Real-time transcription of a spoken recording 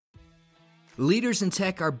Leaders in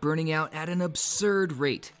tech are burning out at an absurd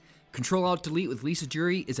rate. Control-Alt-Delete with Lisa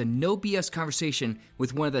Jury is a no BS conversation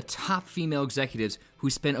with one of the top female executives who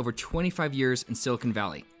spent over 25 years in Silicon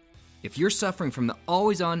Valley. If you're suffering from the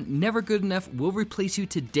always-on, never good enough, will replace you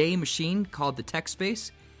today machine called the tech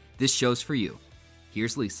space, this show's for you.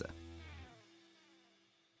 Here's Lisa.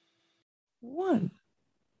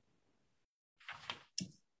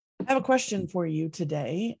 I have a question for you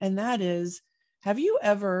today, and that is, have you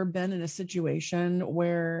ever been in a situation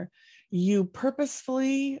where you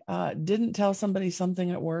purposefully didn't tell somebody something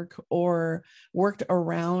at work, or worked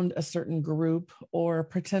around a certain group, or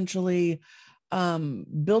potentially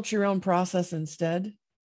built your own process instead?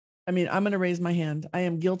 I mean, I'm going to raise my hand. I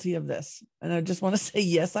am guilty of this. And I just want to say,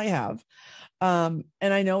 yes, I have. And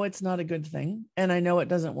I know it's not a good thing. And I know it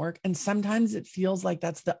doesn't work. And sometimes it feels like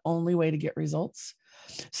that's the only way to get results.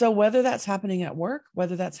 So whether that's happening at work,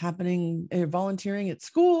 whether that's happening volunteering at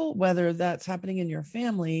school, whether that's happening in your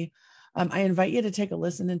family, I invite you to take a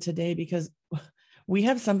listen in today, because we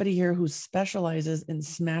have somebody here who specializes in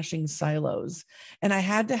smashing silos. And I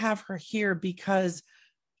had to have her here because,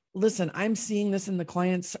 listen, I'm seeing this in the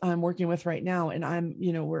clients I'm working with right now. And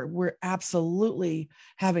we're absolutely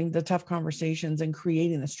having the tough conversations and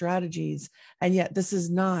creating the strategies. And yet this is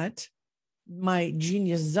not my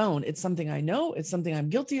genius zone. It's something I know. It's something I'm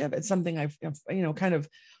guilty of. It's something I've kind of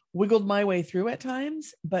wiggled my way through at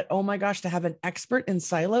times. But oh my gosh, to have an expert in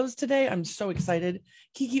silos today, I'm so excited.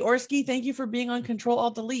 Kiki Orski, thank you for being on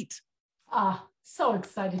Control-Alt-Delete. So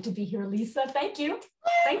excited to be here, Lisa. Thank you.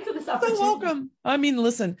 Thanks for this opportunity. So welcome. I mean,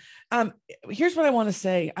 listen, here's what I want to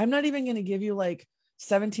say. I'm not even going to give you like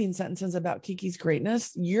 17 sentences about Kiki's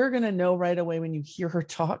greatness. You're going to know right away when you hear her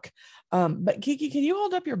talk. But Kiki, can you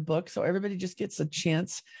hold up your book so everybody just gets a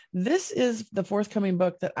chance? This is the forthcoming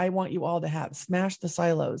book that I want you all to have, Smash the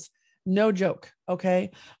Silos. No joke. Okay.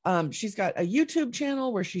 She's got a YouTube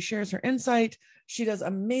channel where she shares her insight. She does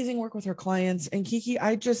amazing work with her clients. And Kiki,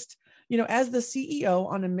 I just, as the CEO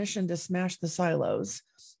on a mission to smash the silos,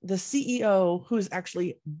 the CEO who's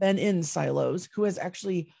actually been in silos, who has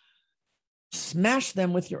actually smashed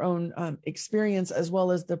them with your own experience, as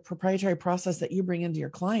well as the proprietary process that you bring into your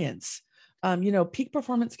clients. Peak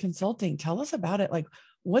Performance Consulting, tell us about it. Like,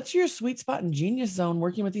 what's your sweet spot and genius zone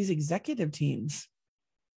working with these executive teams?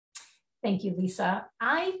 Thank you, Lisa.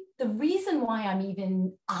 The reason why I'm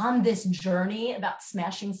even on this journey about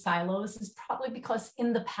smashing silos is probably because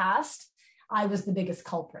in the past, I was the biggest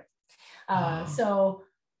culprit. So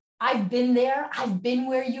I've been there. I've been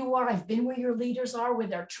where you are. I've been where your leaders are, where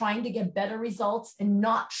they're trying to get better results and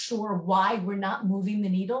not sure why we're not moving the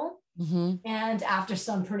needle. Mm-hmm. And after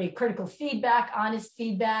some pretty critical feedback, honest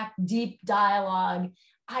feedback, deep dialogue,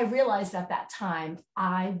 I realized at that time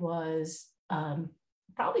I was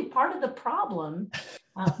probably part of the problem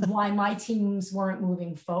why my teams weren't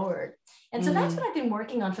moving forward. And so that's what I've been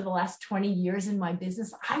working on for the last 20 years in my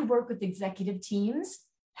business. I work with executive teams,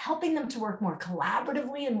 helping them to work more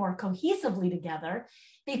collaboratively and more cohesively together,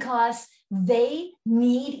 because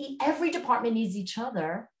every department needs each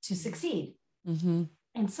other to succeed. Mm-hmm.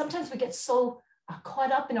 And sometimes we get so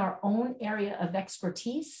caught up in our own area of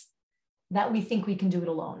expertise that we think we can do it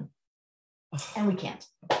alone. And we can't.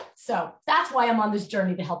 So that's why I'm on this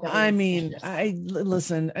journey to help everyone. I mean,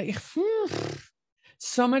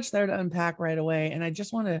 so much there to unpack right away. And I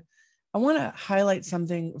want to highlight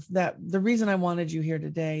something, that the reason I wanted you here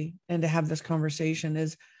today and to have this conversation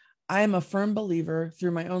is I am a firm believer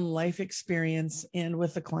through my own life experience and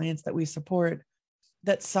with the clients that we support,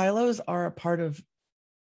 that silos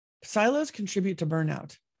contribute to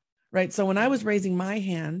burnout, right? So when I was raising my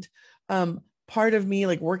hand, part of me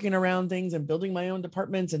like working around things and building my own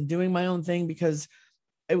departments and doing my own thing because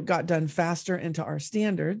it got done faster into our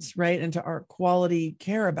standards, right? Into our quality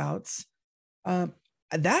care abouts.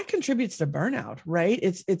 That contributes to burnout, right?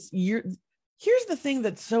 Here's the thing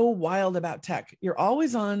that's so wild about tech. You're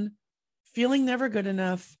always on, feeling never good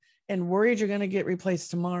enough and worried you're going to get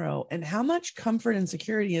replaced tomorrow. And how much comfort and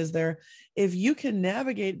security is there if you can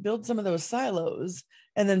build some of those silos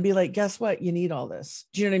and then be like, guess what? You need all this.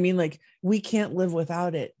 Do you know what I mean? Like, we can't live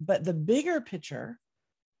without it. But the bigger picture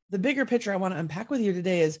I want to unpack with you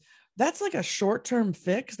today is that's like a short-term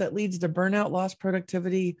fix that leads to burnout, lost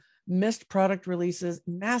productivity, missed product releases,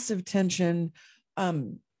 massive tension. You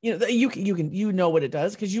know what it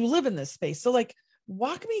does because you live in this space. So like,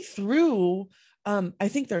 walk me through. I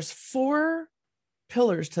think there's 4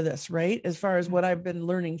 pillars to this, right? As far as what I've been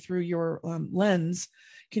learning through your lens,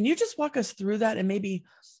 can you just walk us through that? And maybe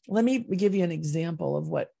let me give you an example of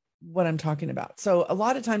what I'm talking about. So a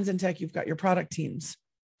lot of times in tech, you've got your product teams,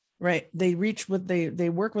 Right. They reach with, they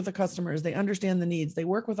work with the customers. They understand the needs. They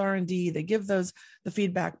work with R&D. They give the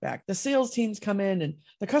feedback back. The sales teams come in and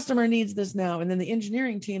the customer needs this now. And then the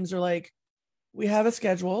engineering teams are like, we have a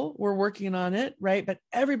schedule, we're working on it. Right. But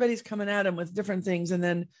everybody's coming at them with different things. And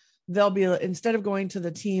then they'll be, instead of going to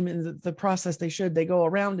the team in the process, they go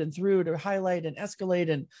around and through to highlight and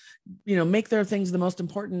escalate and, make their things the most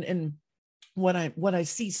important. And what I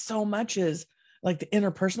see so much is like the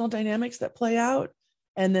interpersonal dynamics that play out.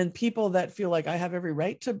 And then people that feel like I have every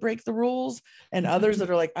right to break the rules, and others that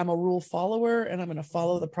are like, I'm a rule follower and I'm going to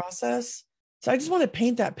follow the process. So I just want to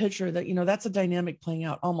paint that picture that, that's a dynamic playing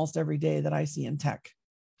out almost every day that I see in tech.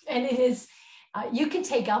 And it is, you can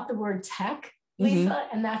take out the word tech, Lisa,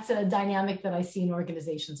 and that's a dynamic that I see in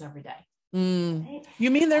organizations every day. Right?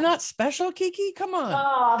 You mean they're not special, Kiki? Come on.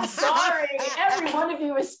 Oh, I'm sorry. Every one of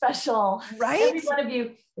you is special. Right? Every one of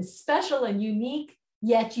you is special and unique,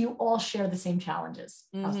 yet you all share the same challenges.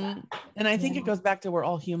 And I think it goes back to we're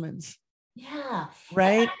all humans. Yeah.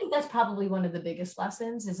 Right. And I think that's probably one of the biggest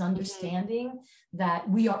lessons is understanding that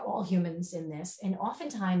we are all humans in this. And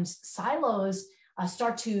oftentimes silos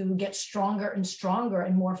start to get stronger and stronger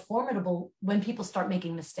and more formidable when people start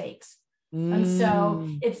making mistakes. And so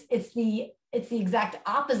it's the exact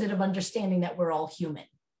opposite of understanding that we're all human,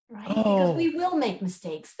 right? Because we will make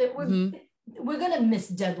mistakes, that we're going to miss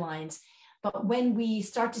deadlines. But when we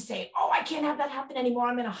start to say, oh, I can't have that happen anymore,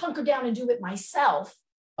 I'm going to hunker down and do it myself.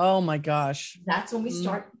 Oh my gosh. That's when we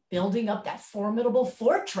start building up that formidable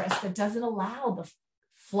fortress that doesn't allow the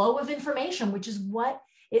flow of information, which is what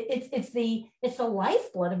it's the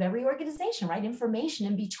lifeblood of every organization, right? Information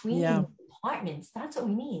in between departments. That's what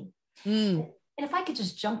we need. And if I could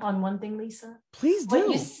just jump on one thing, Lisa. Please do. What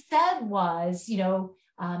you said was,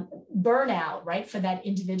 burnout, right? For that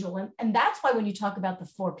individual. And that's why when you talk about the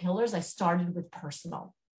 4 pillars, I started with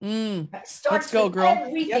personal. Let's go, girl.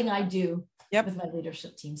 Everything I do with my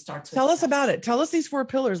leadership team starts with Tell us about it. Tell us these 4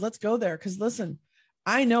 pillars. Let's go there. Cause listen,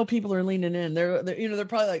 I know people are leaning in. They're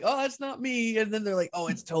probably like, oh, that's not me. And then they're like, oh,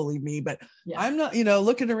 it's totally me. But I'm not,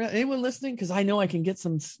 looking around, anyone listening, because I know I can get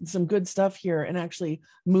some good stuff here and actually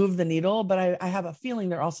move the needle. But I have a feeling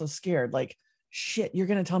they're also scared. Like, shit, you're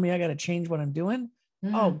going to tell me I got to change what I'm doing?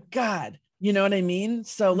 Oh God. You know what I mean?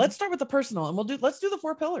 So let's start with the personal and let's do the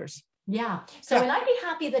 4 pillars. Yeah. So, and I'd be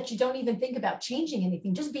happy that you don't even think about changing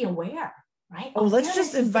anything. Just be aware, right? Oh, let's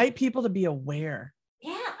just invite people to be aware.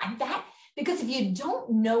 Yeah. And because if you don't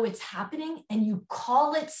know it's happening and you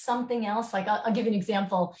call it something else, like I'll give you an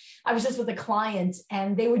example. I was just with a client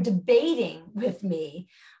and they were debating with me,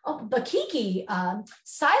 oh, but Kiki,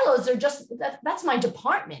 silos are just, that's my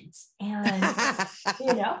department. And,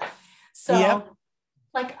 so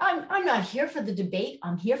like, I'm not here for the debate.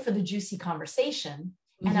 I'm here for the juicy conversation.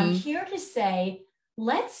 And I'm here to say,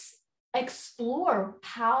 let's explore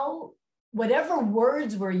how whatever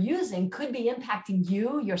words we're using could be impacting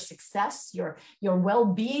you, your success, your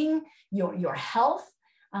well-being, your health.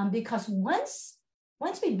 Because once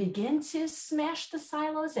we begin to smash the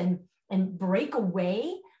silos and break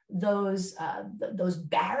away those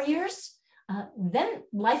barriers, then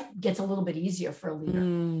life gets a little bit easier for a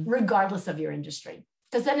leader, regardless of your industry.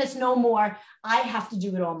 Because then it's no more, I have to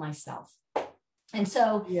do it all myself. And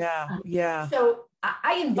so, so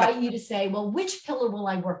I invite you to say, well, which pillar will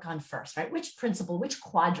I work on first, right? Which principle, which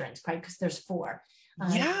quadrant, right? Because there's 4.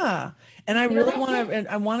 And I really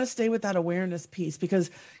want to stay with that awareness piece,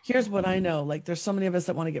 because here's what I know. Like, there's so many of us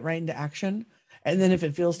that want to get right into action. And then if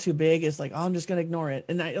it feels too big, it's like, oh, I'm just going to ignore it.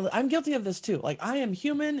 And I'm guilty of this too. Like, I am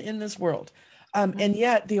human in this world. And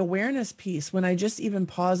yet the awareness piece, when I just even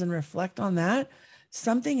pause and reflect on that,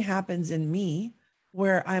 something happens in me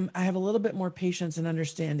where I have a little bit more patience and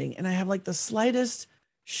understanding, and I have like the slightest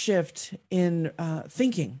shift in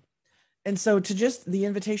thinking. And so the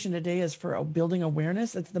invitation today is for building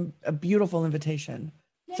awareness. It's a beautiful invitation.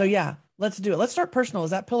 Yeah. So let's do it. Let's start personal.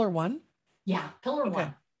 Is that pillar 1? Yeah. Pillar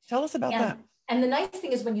 1. Tell us about that. And the nice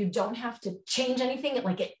thing is when you don't have to change anything,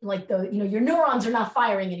 your neurons are not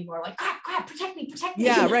firing anymore. Like, crap, protect me.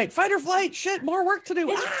 Yeah, right. Fight or flight. Shit, more work to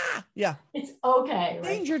do. Yeah. It's okay.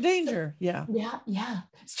 Right? Danger. Yeah.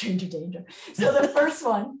 Stranger danger. So the first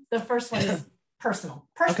one is personal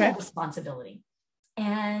responsibility.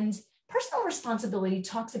 And personal responsibility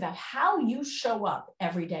talks about how you show up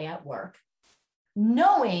every day at work,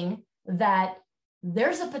 knowing that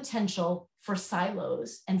there's a potential for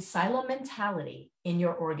silos and silo mentality in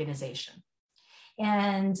your organization.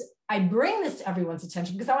 And I bring this to everyone's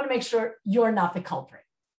attention because I want to make sure you're not the culprit,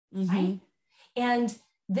 right? And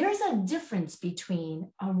there's a difference between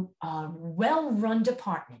a well-run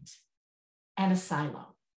department and a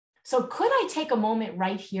silo. So could I take a moment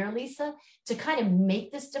right here, Lisa, to kind of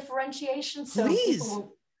make this differentiation so Please. people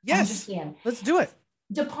will Yes. understand? Let's do it.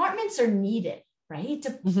 Departments are needed, right?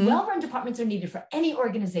 Well-run departments are needed for any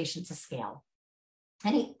organization to scale.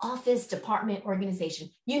 Any office, department,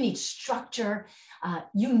 organization, you need structure.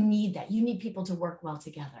 You need that. You need people to work well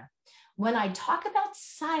together. When I talk about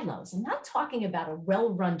silos, I'm not talking about a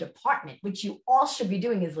well-run department, which you all should be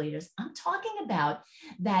doing as leaders. I'm talking about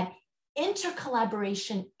that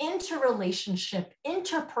intercollaboration, interrelationship,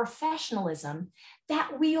 interprofessionalism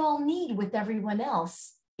that we all need with everyone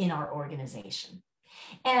else in our organization.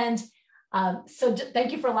 And so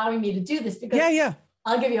thank you for allowing me to do this, because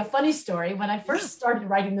I'll give you a funny story. When I first started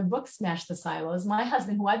writing the book, Smash the Silos, my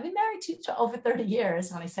husband, who I've been married to over 30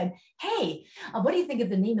 years, when I said, hey, what do you think of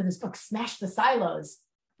the name of this book, Smash the Silos?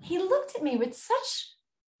 He looked at me with such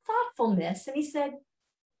thoughtfulness and he said,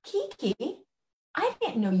 Kiki, I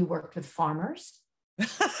didn't know you worked with farmers. Not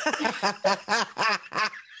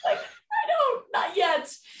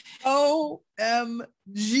yet.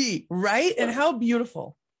 OMG, right? And how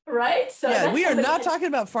beautiful. Right? So we are not talking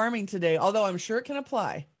about farming today, although I'm sure it can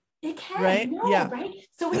apply. It can, right? Right?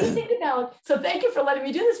 So when you think about, so thank you for letting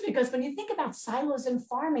me do this, because when you think about silos in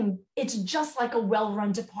farming, it's just like a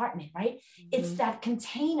well-run department, right? It's that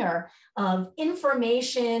container of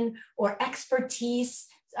information or expertise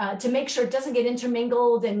to make sure it doesn't get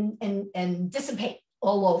intermingled and dissipate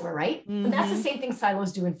all over, right? And that's the same thing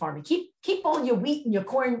silos do in farming. Keep all your wheat and your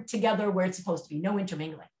corn together where it's supposed to be, no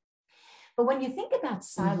intermingling. But when you think about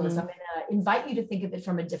silos, I'm going to invite you to think of it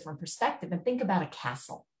from a different perspective and think about a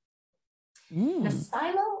castle. A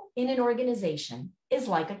silo in an organization is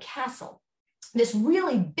like a castle, this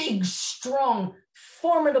really big, strong,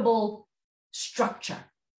 formidable structure,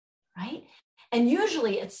 right? And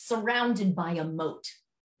usually it's surrounded by a moat.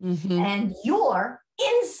 And you're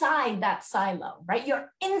inside that silo, right?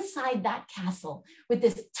 You're inside that castle with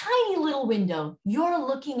this tiny little window. You're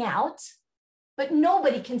looking out, but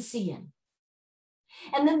nobody can see in.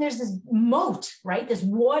 And then there's this moat, right? This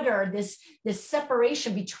water, this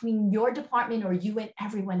separation between your department or you and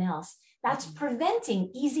everyone else. That's preventing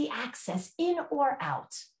easy access in or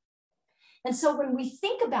out. And so when we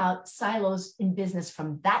think about silos in business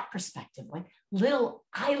from that perspective, like little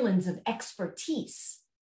islands of expertise,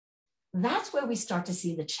 that's where we start to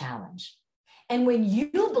see the challenge. And when you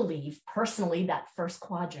believe personally, that first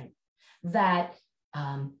quadrant, that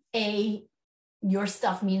your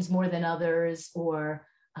stuff means more than others, or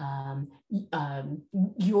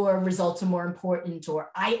your results are more important,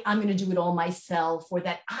 or I'm going to do it all myself, or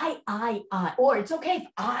that I, or it's okay if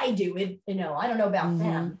I do it, I don't know about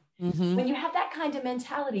them. When you have that kind of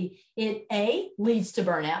mentality, it leads to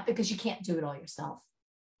burnout because you can't do it all yourself.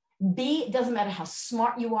 B, it doesn't matter how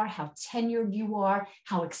smart you are, how tenured you are,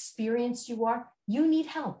 how experienced you are, you need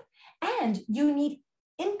help. And you need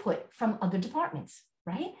input from other departments,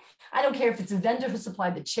 right? I don't care if it's a vendor who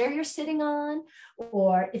supplied the chair you're sitting on,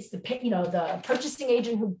 or it's the purchasing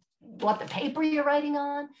agent who bought the paper you're writing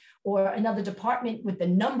on, or another department with the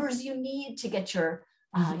numbers you need to get your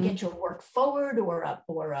work forward, or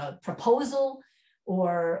a proposal,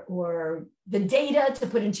 or the data to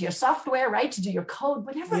put into your software, right? To do your code,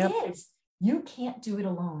 whatever it is, you can't do it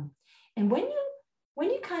alone. And when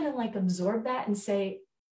you kind of like absorb that and say,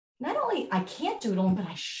 not only I can't do it alone, but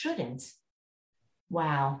I shouldn't.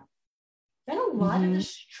 Wow. Then a lot of the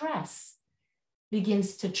stress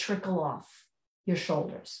begins to trickle off your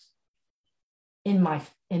shoulders, in my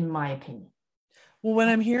opinion. Well, when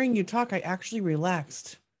I'm hearing you talk, I actually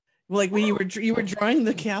relaxed. Like when you were drawing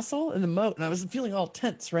the castle and the moat, and I was feeling all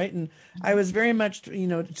tense, right? And I was very much,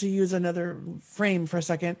 to use another frame for a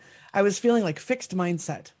second, I was feeling like fixed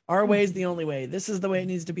mindset. Our way is the only way. This is the way it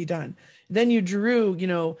needs to be done. Then you drew,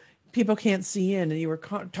 people can't see in, and you were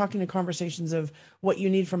talking to conversations of what you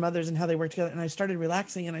need from others and how they work together. And I started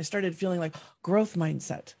relaxing, and I started feeling like growth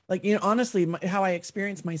mindset, like, honestly, how I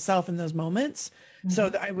experienced myself in those moments.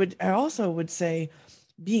 So I also would say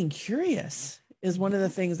being curious is one of the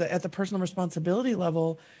things that at the personal responsibility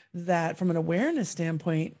level, that from an awareness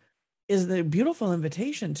standpoint is the beautiful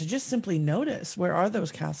invitation to just simply notice, where are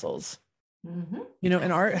those castles,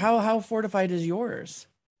 and how fortified is yours?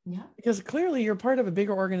 Yeah. Because clearly you're part of a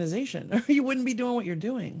bigger organization, or you wouldn't be doing what you're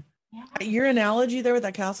doing. Yeah. Your analogy there with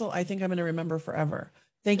that castle, I think I'm going to remember forever.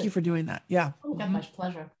 Thank you for doing that. Yeah. Oh, much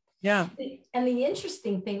pleasure. Yeah. And the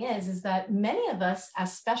interesting thing is that many of us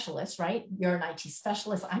as specialists, right? You're an IT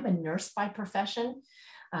specialist. I'm a nurse by profession.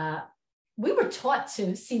 We were taught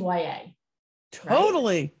to CYA.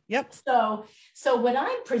 Totally. Right? Yep. So when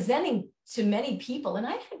I'm presenting to many people, and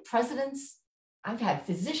I've had presidents, I've had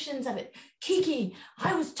physicians, Kiki,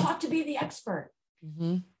 I was taught to be the expert.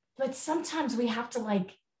 but sometimes we have to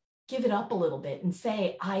like give it up a little bit and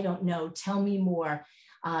say, I don't know, tell me more.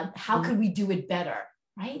 How could we do it better?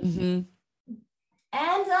 Right. Mm-hmm.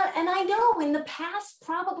 And I know in the past,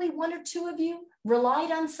 probably one or two of you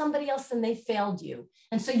relied on somebody else and they failed you.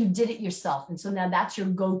 And so you did it yourself. And so now that's your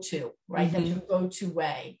go-to, right? Mm-hmm. That's your go-to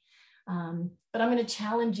way. But I'm going to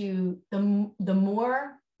challenge you. The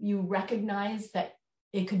more you recognize that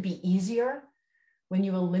it could be easier when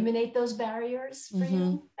you eliminate those barriers for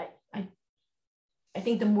you, I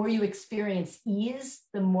think the more you experience ease,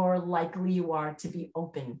 the more likely you are to be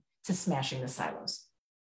open to smashing the silos.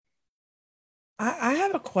 I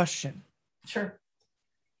have a question. Sure.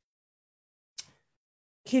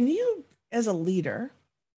 Can you, as a leader,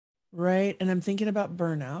 right? And I'm thinking about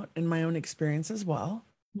burnout in my own experience as well.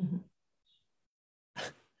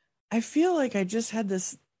 I feel like I just had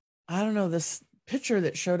this, I don't know, this picture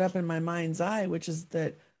that showed up in my mind's eye, which is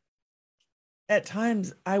that at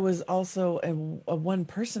times I was also a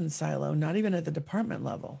one-person silo, not even at the department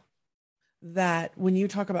level. That when you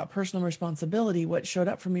talk about personal responsibility, what showed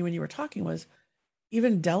up for me when you were talking was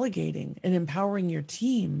even delegating and empowering your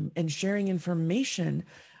team and sharing information.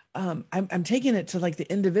 I'm taking it to like the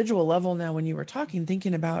individual level now when you were talking,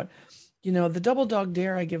 thinking about, you know, the double dog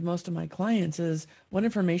dare I give most of my clients is, what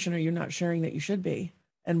information are you not sharing that you should be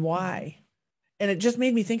and why? And it just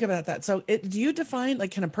made me think about that. So do you define,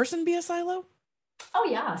 like, can a person be a silo? Oh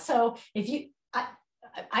yeah. So if you,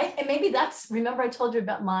 and maybe that's, remember I told you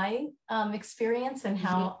about my experience and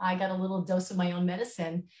how I got a little dose of my own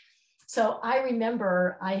medicine. So I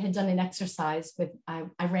remember I had done an exercise with,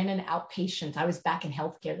 I ran an outpatient. I was back in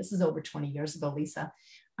healthcare. This is over 20 years ago, Lisa.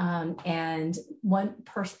 And one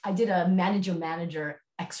person, I did a manager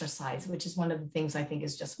exercise, which is one of the things I think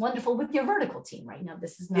is just wonderful with your vertical team right now.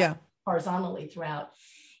 This is not horizontally throughout.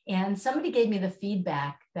 And somebody gave me the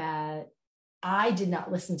feedback that I did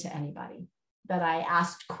not listen to anybody, that I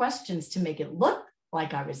asked questions to make it look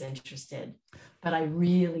like I was interested, but I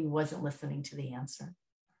really wasn't listening to the answer.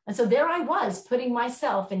 And so there I was, putting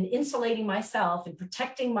myself and insulating myself and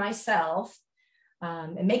protecting myself,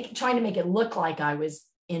 and trying to make it look like I was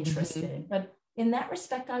interested. But in that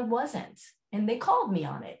respect, I wasn't. And they called me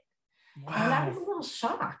on it. Wow. And I was a little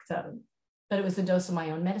shocked, but it was a dose of my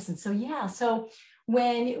own medicine. So yeah, so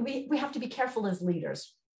when we have to be careful as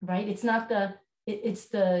leaders, right? It's not it's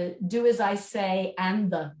the do as I say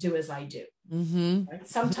and the do as I do. Right?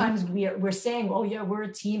 Sometimes we're saying, oh yeah, we're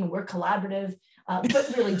a team and we're collaborative.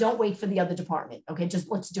 But really, don't wait for the other department. Okay,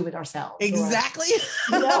 just let's do it ourselves. Exactly.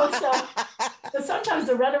 Or, so sometimes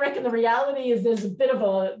the rhetoric and the reality is there's a bit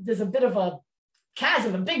of a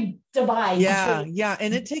chasm, a big divide. Yeah,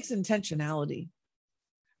 and it takes intentionality,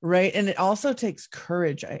 right? And it also takes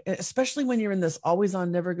courage, especially when you're in this always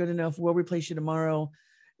on, never good enough. We'll replace you tomorrow.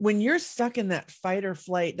 When you're stuck in that fight or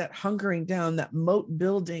flight, that hunkering down, that moat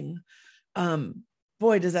building,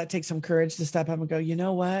 boy, does that take some courage to step up and go, you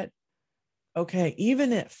know what? Okay,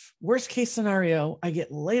 even if worst case scenario, I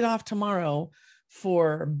get laid off tomorrow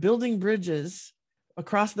for building bridges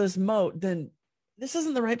across this moat, then this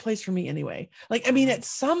isn't the right place for me anyway. Like, I mean, at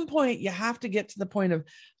some point you have to get to the point of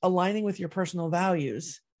aligning with your personal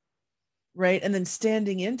values, right? And then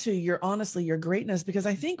standing into your greatness, because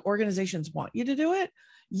I think organizations want you to do it.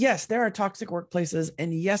 Yes, there are toxic workplaces.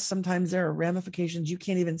 And yes, sometimes there are ramifications you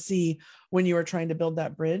can't even see when you are trying to build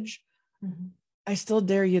that bridge. I still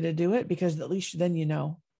dare you to do it, because at least then you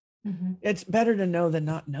know. It's better to know than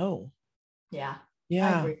not know. Yeah.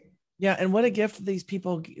 Yeah. And what a gift this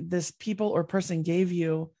people or person gave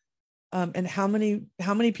you. And how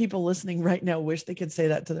many people listening right now wish they could say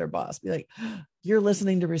that to their boss? Be like, you're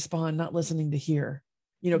listening to respond, not listening to hear.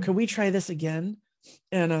 You know, can we try this again?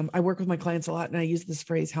 And I work with my clients a lot, and I use this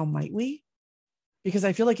phrase, how might we? Because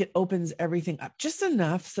I feel like it opens everything up just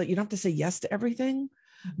enough so that you don't have to say yes to everything.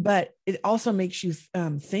 But it also makes you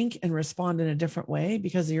think and respond in a different way,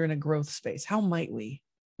 because you're in a growth space. How might we?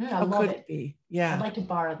 How could it be? Yeah. I'd like to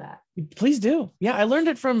borrow that. Please do. Yeah. I learned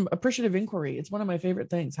it from Appreciative Inquiry. It's one of my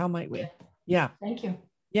favorite things. How might we? Yeah. Thank you.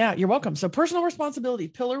 Yeah. You're welcome. So personal responsibility,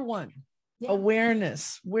 pillar 1,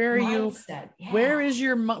 awareness. Where are Mindset. you? Where's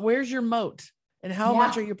your moat, and how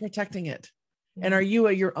much are you protecting it? And are you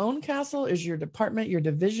at your own castle? Is your department, your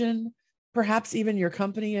division, perhaps even your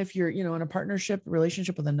company, if you're, you know, in a partnership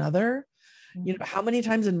relationship with another? You know, how many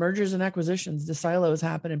times in mergers and acquisitions do silos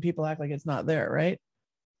happen and people act like it's not there, right?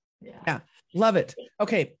 Yeah. Love it.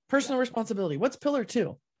 Okay. Personal responsibility. What's pillar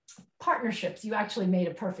 2? Partnerships. You actually made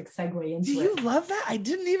a perfect segue into it. Do you love that? I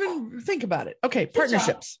didn't even think about it. Okay.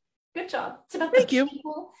 Partnerships. Good job. It's about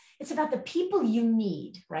people. It's about the people you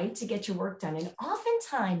need, right, to get your work done. And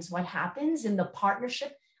oftentimes what happens in the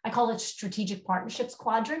partnership, I call it strategic partnerships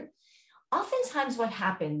quadrant. Oftentimes what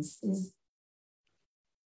happens is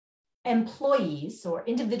employees or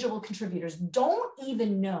individual contributors don't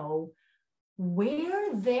even know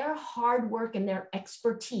where their hard work and their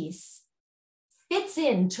expertise fits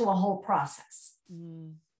into a whole process.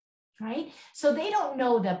 Right? So they don't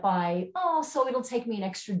know that so it'll take me an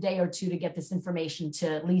extra day or two to get this information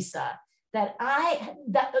to Lisa, that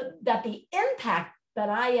the impact that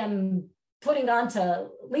I am putting onto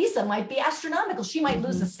Lisa might be astronomical. She might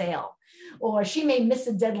lose a sale, or she may miss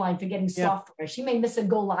a deadline for getting software. She may miss a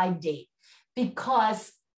go live date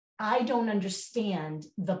because I don't understand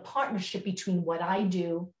the partnership between what I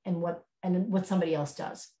do and what somebody else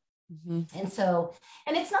does. And so,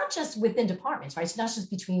 and it's not just within departments, right? It's not just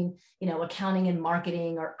between, accounting and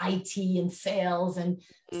marketing or IT and sales and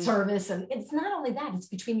service. And it's not only that, it's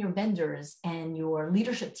between your vendors and your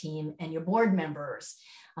leadership team and your board members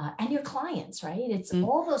and your clients, right? It's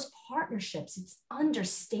all those partnerships. It's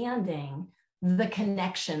understanding the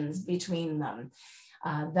connections between them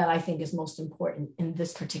that I think is most important in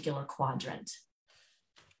this particular quadrant.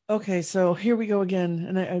 Okay, so here we go again.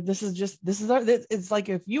 And it's like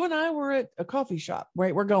if you and I were at a coffee shop,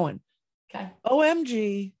 right? We're going. Okay.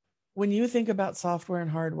 OMG, when you think about software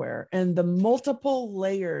and hardware and the multiple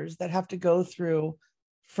layers that have to go through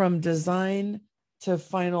from design to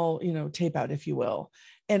final, tape out, if you will,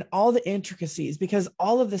 and all the intricacies, because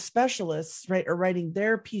all of the specialists, right, are writing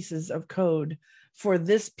their pieces of code for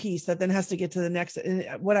this piece that then has to get to the next.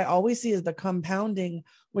 And what I always see is the compounding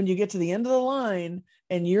when you get to the end of the line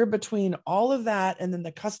and you're between all of that and then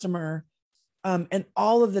the customer and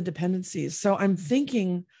all of the dependencies. So I'm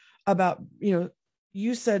thinking about,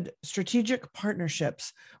 you said strategic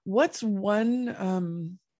partnerships. What's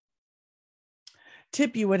one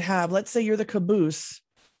tip you would have? Let's say you're the caboose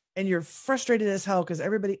and you're frustrated as hell because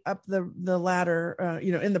everybody up the ladder,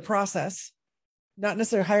 in the process, not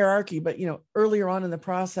necessarily hierarchy, but, earlier on in the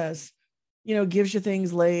process, gives you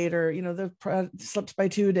things late or, the slips by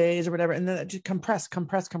 2 days or whatever. And then it just compress.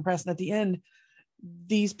 And at the end,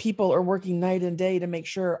 these people are working night and day to make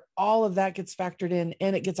sure all of that gets factored in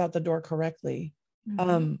and it gets out the door correctly.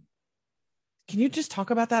 Can you just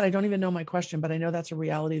talk about that? I don't even know my question, but I know that's a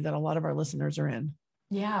reality that a lot of our listeners are in.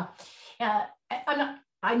 Yeah.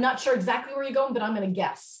 I'm not sure exactly where you're going, but I'm going to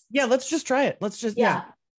guess. Yeah. Let's just try it. Yeah.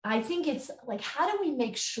 I think it's like, how do we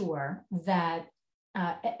make sure that,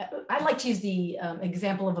 I like to use the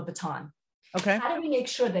example of a baton. Okay. How do we make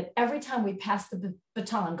sure that every time we pass the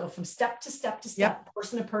baton, go from step to step to step,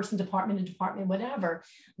 person to person, department to department, whatever,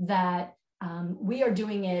 that we are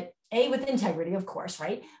doing it, with integrity, of course,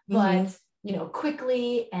 right? But,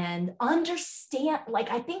 quickly and understand,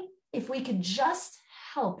 I think if we could just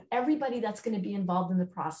help everybody that's going to be involved in the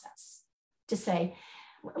process to say,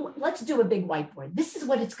 let's do a big whiteboard. This is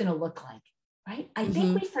what it's going to look like, right? I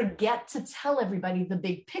think we forget to tell everybody the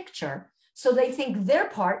big picture. So they think their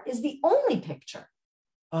part is the only picture.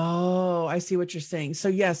 Oh, I see what you're saying. So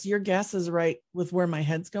yes, your guess is right with where my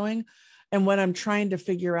head's going. And what I'm trying to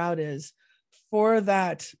figure out is for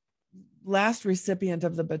that last recipient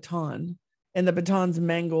of the baton, and the baton's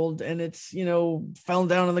mangled and it's, fell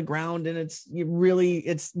down on the ground and it's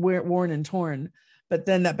worn and torn. But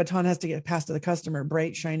then that baton has to get passed to the customer,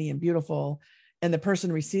 bright, shiny, and beautiful. And the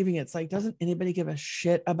person receiving it's like, doesn't anybody give a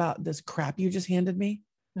shit about this crap you just handed me?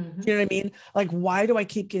 Do you know what I mean? Like, why do I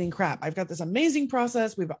keep getting crap? I've got this amazing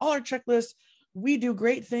process. We've got all our checklists. We do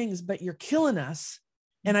great things, but you're killing us.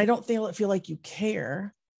 And I don't feel like you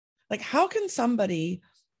care. Like, how can somebody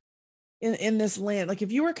in this land, like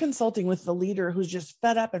if you were consulting with the leader who's just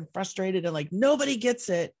fed up and frustrated and like nobody gets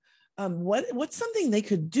it, what's something they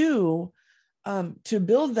could do to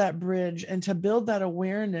build that bridge and to build that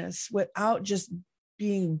awareness without just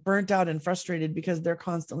being burnt out and frustrated because they're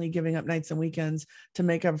constantly giving up nights and weekends to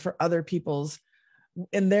make up for other people's,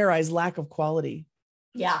 in their eyes, lack of quality?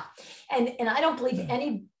 Yeah. And I don't believe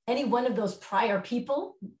any one of those prior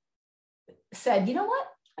people said, you know what?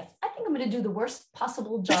 I think I'm going to do the worst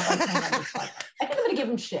possible job I can on this project. I think I'm going to give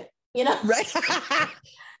them shit, Right.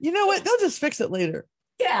 You know what? They'll just fix it later.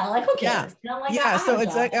 Yeah, like who cares? So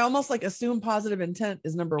it's like almost like assume positive intent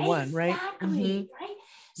is number one, right? Exactly, right?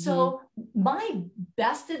 So my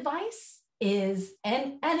best advice is,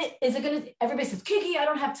 everybody says, Kiki, I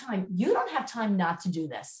don't have time. You don't have time not to do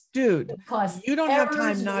this. Dude, because you don't have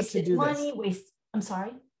time not to do this. I'm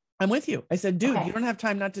sorry? I'm with you. I said, dude, You don't have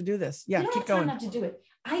time not to do this. Yeah, keep going. You don't have time not to do it.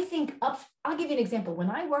 I think I'll give you an example.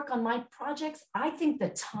 When I work on my projects, I think the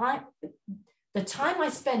time I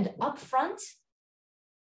spend up front,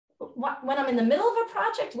 when I'm in the middle of a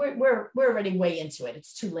project, we're already way into it.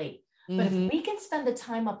 It's too late. But if we can spend the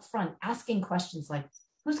time up front asking questions like,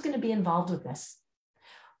 Who's going to be involved with this?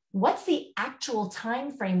 What's the actual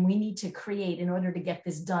time frame we need to create in order to get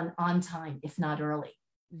this done on time, if not early?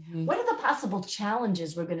 Mm-hmm. What are the possible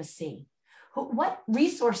challenges we're going to see? What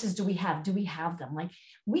resources do we have? Do we have them? Like,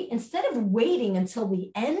 instead of waiting until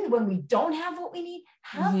the end when we don't have what we need,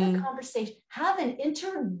 have the conversation, have an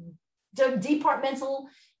interdepartmental,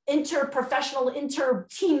 interprofessional,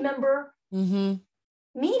 inter-team member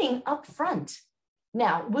meeting up front.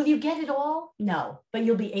 Now, will you get it all? No, but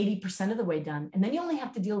you'll be 80% of the way done. And then you only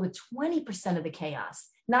have to deal with 20% of the chaos,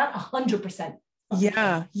 not 100%.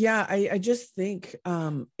 Yeah. I just think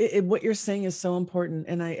what you're saying is so important.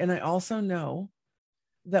 And I also know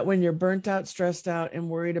that when you're burnt out, stressed out, and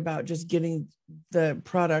worried about just getting the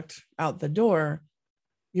product out the door,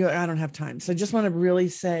 I don't have time. So I just want to really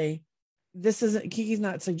say, this isn't, Kiki's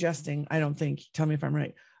not suggesting, I don't think, tell me if I'm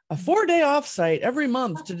right, a 4-day offsite every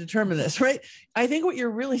month to determine this, right? I think what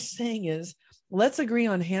you're really saying is, let's agree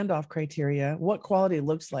on handoff criteria, what quality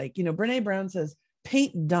looks like. Brene Brown says,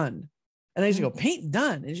 paint done. And I used to go, paint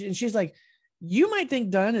done. And she's like, you might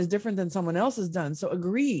think done is different than someone else's done. So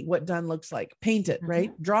agree what done looks like, paint it,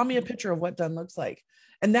 right? Draw me a picture of what done looks like.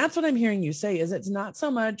 And that's what I'm hearing you say, is it's not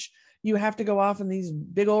so much you have to go off in these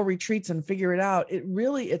big old retreats and figure it out.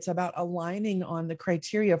 It's about aligning on the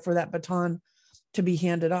criteria for that baton to be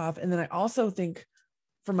handed off. And then I also think,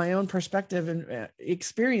 from my own perspective and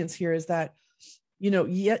experience here, is that,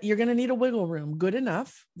 you're going to need a wiggle room. Good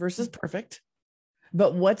enough versus perfect.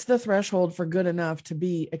 But what's the threshold for good enough to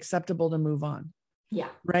be acceptable to move on? Yeah.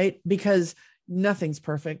 Right. Because nothing's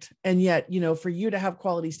perfect. And yet, for you to have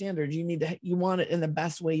quality standards, you want it in the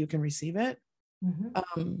best way you can receive it.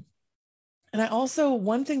 And I also,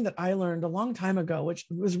 one thing that I learned a long time ago, which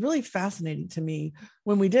was really fascinating to me,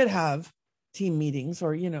 when we did have team meetings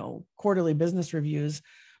or, quarterly business reviews,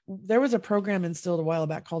 there was a program instilled a while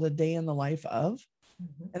back called A Day in the Life of.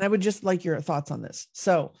 And I would just like your thoughts on this.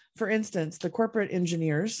 So for instance, the corporate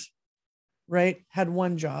engineers, right, had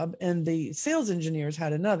one job and the sales engineers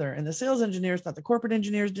had another, and the sales engineers thought the corporate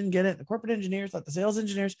engineers didn't get it. The corporate engineers thought the sales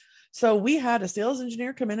engineers. So we had a sales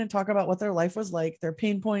engineer come in and talk about what their life was like, their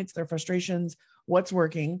pain points, their frustrations, what's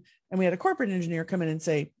working. And we had a corporate engineer come in and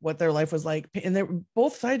say what their life was like. And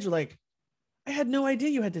both sides were like, I had no idea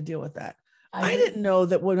you had to deal with that. I didn't know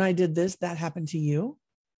that when I did this, that happened to you.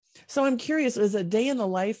 So I'm curious, is A Day in the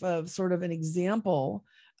Life of sort of an example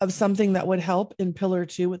of something that would help in Pillar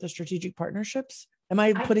 2 with the strategic partnerships? Am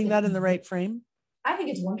I putting that in the right frame? I think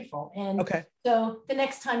it's wonderful. And so the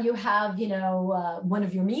next time you have, one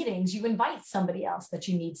of your meetings, you invite somebody else that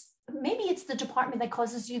you need. Maybe it's the department that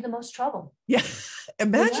causes you the most trouble. Yeah.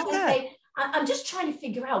 Imagine that. Say, I'm just trying to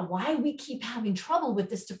figure out why we keep having trouble with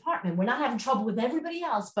this department. We're not having trouble with everybody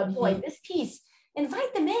else, but boy, this piece,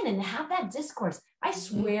 invite them in and have that discourse. I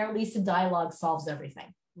swear, Lisa, dialogue solves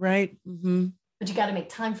everything. Right. But you got to make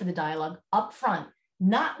time for the dialogue up front,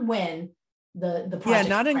 not when the project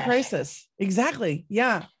not in crashing. Crisis. Exactly.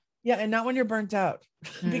 Yeah. And not when you're burnt out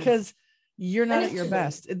because you're not at your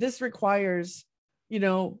best. This requires,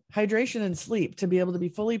 hydration and sleep to be able to be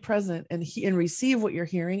fully present and receive what you're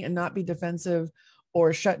hearing and not be defensive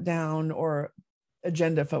or shut down or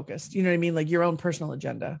agenda focused. You know what I mean? Like your own personal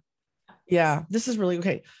agenda. Yeah, this is really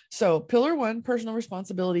okay. So Pillar 1, personal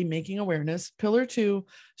responsibility, making awareness. Pillar 2,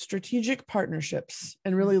 strategic partnerships,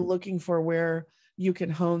 and really looking for where you can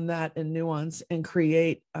hone that and nuance and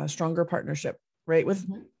create a stronger partnership, right?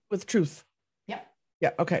 With truth. Yep.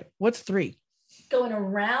 Yeah. Okay. What's 3? Going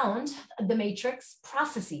around the matrix,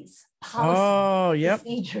 processes, policies,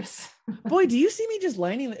 procedures. Boy, do you see me just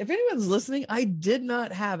lining? If anyone's listening, I did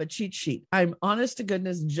not have a cheat sheet. I'm honest to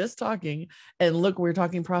goodness, just talking. And look, we're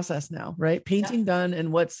talking process now, right? Painting done,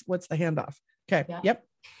 and what's the handoff? Okay. Yep.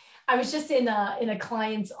 I was just in a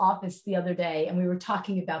client's office the other day, and we were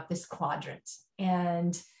talking about this quadrant,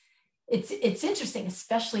 and it's interesting,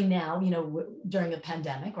 especially now, during a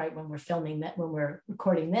pandemic, right? When we're filming that, when we're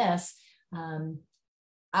recording this.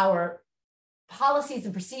 Our policies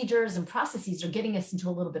and procedures and processes are getting us into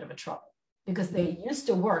a little bit of a trouble because they used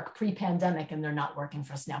to work pre-pandemic and they're not working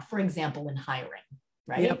for us now. For example, in hiring,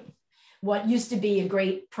 right? Yep. What used to be a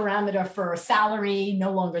great parameter for a salary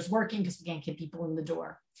no longer is working because we can't get people in the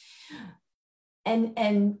door.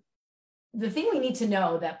 And the thing we need to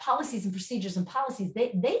know that policies and procedures and policies,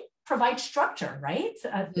 they provide structure, right?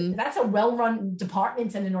 That's a well-run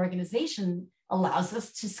department and an organization allows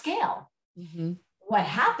us to scale. What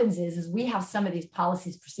happens is we have some of these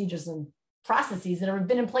policies, procedures, and processes that have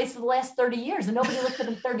been in place for the last 30 years, and nobody looked at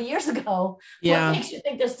them 30 years ago. What makes you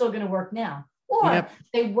think they're still going to work now? Or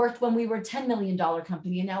they worked when we were a $10 million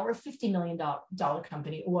company and now we're a $50 million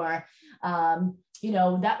company. Or,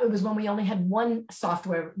 that it was when we only had one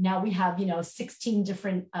software. Now we have, 16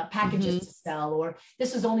 different packages to sell. Or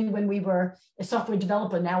this was only when we were a software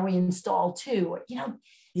developer. Now we install two. So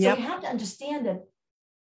we have to understand that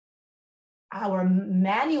our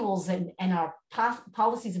manuals and our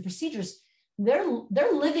policies and procedures,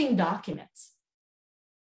 they're living documents.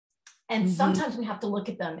 And sometimes we have to look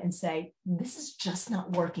at them and say, this is just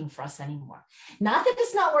not working for us anymore. Not that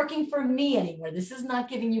it's not working for me anymore. This is not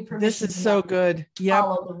giving you permission. This is so good.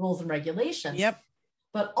 Follow the rules and regulations. Yep.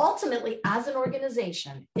 But ultimately, as an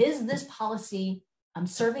organization, is this policy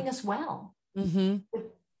serving us well? Because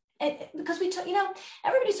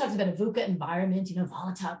everybody talks about a VUCA environment,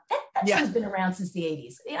 volatile. That has been around since the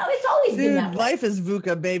 80s. It's always been that way. Life is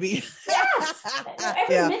VUCA, baby. Yes.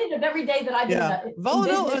 Every minute of every day that I've been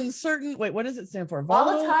volatile, uncertain. Wait, what does it stand for?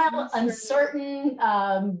 Volatile, uncertain.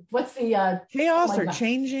 What's the chaos or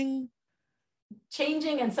changing?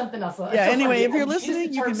 Changing and something else. Yeah. So anyway, if you're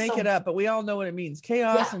listening, you can make it up, but we all know what it means: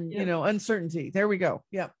 chaos and uncertainty. There we go.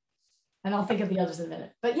 Yeah. And I'll think of the others in a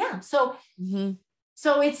minute. But yeah, so.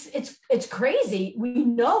 So it's crazy. We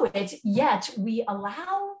know it, yet we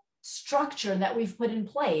allow structure that we've put in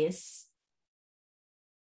place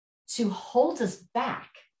to hold us back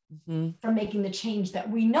from making the change that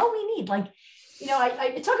we know we need. Like,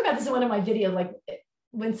 I talk about this in one of my videos, like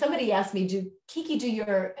when somebody asked me, do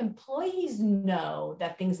your employees know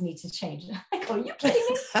that things need to change? I go, are you kidding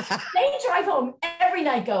me? They drive home every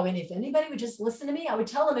night going, if anybody would just listen to me, I would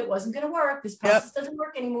tell them it wasn't going to work. This process doesn't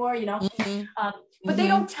work anymore, but they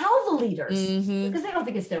don't tell the leaders because they don't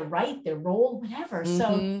think it's their right, their role, whatever.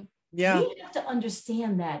 So we have to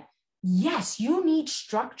understand that, yes, you need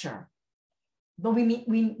structure, but we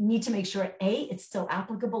need to make sure, it's still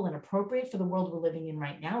applicable and appropriate for the world we're living in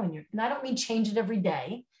right now. And I don't mean change it every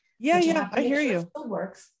day. Yeah, I hear you. It still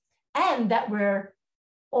works. And that we're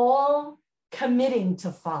all committing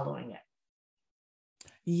to following it.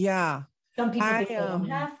 Yeah. Some people think they don't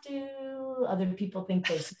have to. Other people think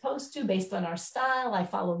they're supposed to based on our style. I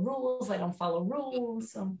follow rules. I don't follow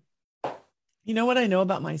rules. So. You know what I know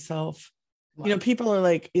about myself? What? People are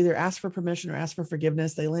like either ask for permission or ask for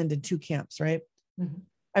forgiveness. They land in two camps, right?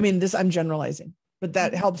 I mean, I'm generalizing, but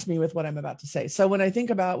that helps me with what I'm about to say. So when I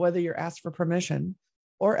think about whether you're asked for permission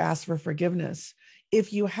or asked for forgiveness,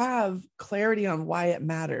 if you have clarity on why it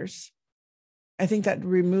matters, I think that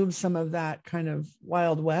removes some of that kind of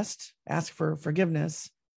Wild West, ask for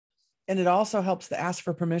forgiveness. And it also helps the ask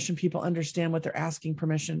for permission people understand what they're asking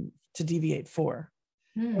permission to deviate for.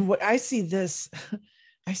 And what I see this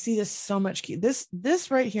so much key.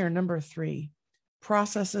 This right here, number 3,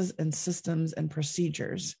 processes and systems and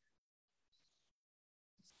procedures.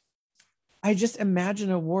 I just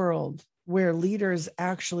imagine a world where leaders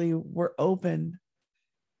actually were open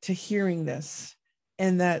to hearing this,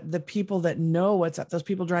 and that the people that know what's up, those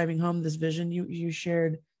people driving home this vision you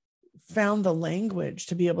shared, found the language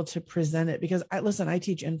to be able to present it. Because I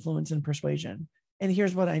teach influence and persuasion, and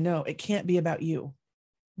here's what I know: it can't be about you.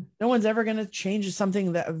 No one's ever going to change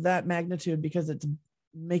something of that magnitude because it's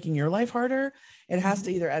making your life harder. It has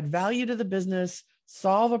to either add value to the business,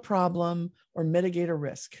 solve a problem, or mitigate a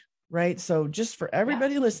risk, right? So just for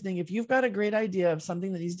everybody listening, if you've got a great idea of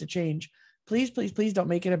something that needs to change, please, please, please don't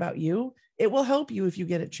make it about you. It will help you if you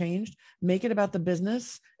get it changed. Make it about the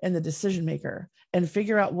business and the decision maker, and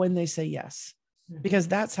figure out when they say yes, because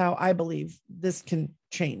that's how I believe this can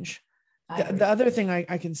change. The other thing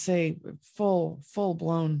I can say, full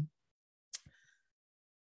blown,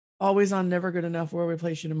 always on, never good enough, we'll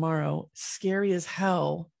replace you tomorrow. Scary as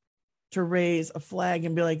hell to raise a flag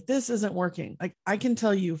and be like, this isn't working. Like, I can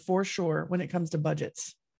tell you for sure when it comes to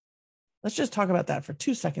budgets. Let's just talk about that for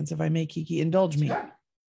 2 seconds, if I may, Kiki, indulge me. Sure.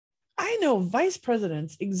 I know vice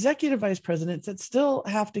presidents, executive vice presidents that still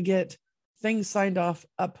have to get things signed off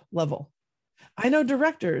up level. I know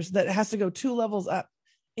directors that has to go 2 levels up.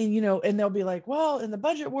 And, and they'll be like, well, in the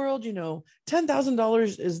budget world,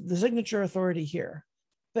 $10,000 is the signature authority here.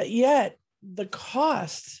 But yet the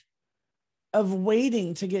cost of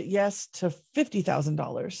waiting to get yes to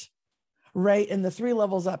 $50,000, right? And the 3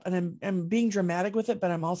 levels up, and I'm being dramatic with it,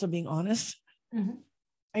 but I'm also being honest.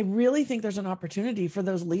 I really think there's an opportunity for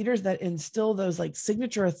those leaders that instill those like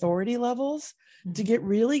signature authority levels to get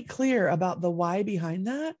really clear about the why behind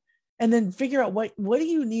that, and then figure out what do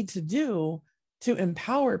you need to do to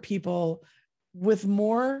empower people with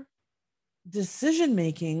more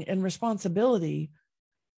decision-making and responsibility,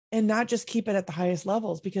 and not just keep it at the highest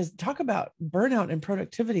levels. Because talk about burnout and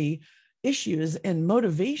productivity issues and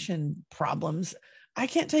motivation problems. I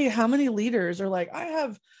can't tell you how many leaders are like, I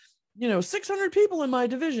have 600 people in my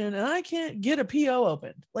division and I can't get a PO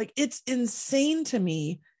opened. Like, it's insane to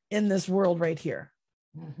me in this world right here.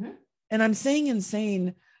 Mm-hmm. And I'm saying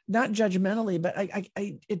insane, not judgmentally, but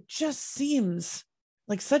it just seems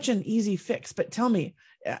like such an easy fix. But tell me,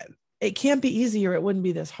 it can't be easy or it wouldn't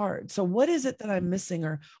be this hard. So what is it that I'm missing,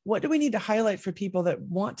 or what do we need to highlight for people that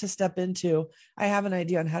want to step into, I have an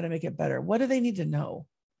idea on how to make it better? What do they need to know?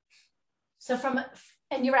 So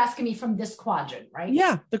and you're asking me from this quadrant, right?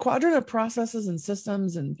 Yeah. The quadrant of processes and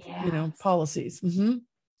systems and, policies. Mm-hmm.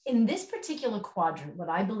 In this particular quadrant, what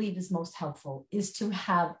I believe is most helpful is to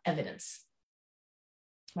have evidence.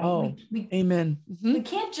 Right? Oh, amen. Mm-hmm. We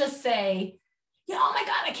can't just say, oh my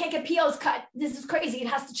God, I can't get POs cut. This is crazy. It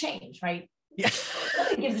has to change, right? Yeah.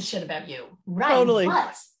 Nobody gives a shit about you, right? Totally.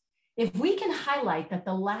 But if we can highlight that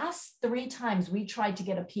the last 3 times we tried to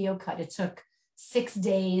get a PO cut, it took 6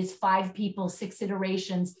 days, 5 people, 6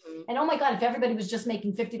 iterations. Mm-hmm. And oh my God, if everybody was just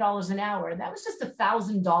making $50 an hour, that was just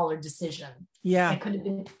 $1,000 decision. Yeah. It could have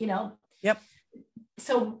been, Yep.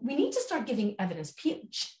 So we need to start giving evidence.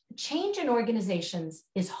 Change in organizations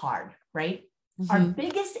is hard, right? Mm-hmm. Our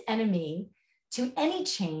biggest enemy to any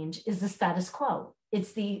change is the status quo.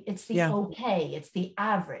 It's the okay. It's the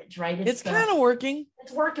average, right? It's kind of working.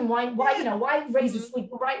 It's working. Why raise a sleep?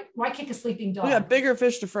 Why kick a sleeping dog? We got bigger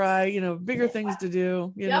fish to fry, bigger things to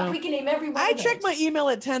do. We can name every one. I check my email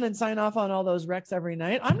at 10 and sign off on all those recs every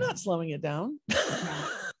night. I'm not slowing it down.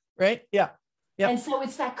 Right? Yeah. Yep. And so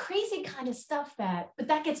it's that crazy kind of stuff but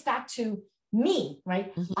that gets back to me,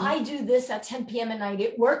 right? Mm-hmm. I do this at 10 p.m. at night.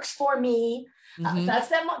 It works for me. Mm-hmm. That's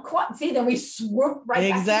that. See, then we swoop right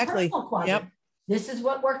back to the personal quadrant. Yep. This is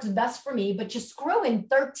what works best for me, but you screw in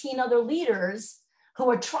 13 other leaders who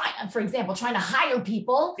are trying to hire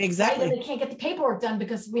people. Exactly. Right? And they can't get the paperwork done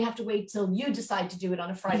because we have to wait till you decide to do it on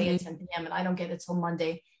a Friday at 10 p.m. and I don't get it till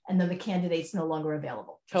Monday. And then the candidate's no longer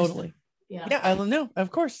available. Totally. Yeah, I don't know. Of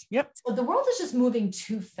course. Yep. So the world is just moving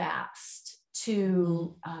too fast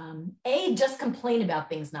to just complain about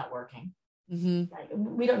things not working. Mm-hmm. Right?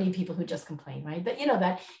 We don't need people who just complain, right? But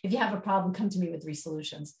that if you have a problem, come to me with 3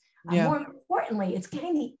 solutions. More importantly, it's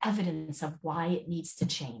getting the evidence of why it needs to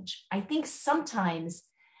change. I think sometimes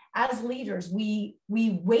as leaders, we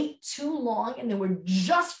wait too long and then we're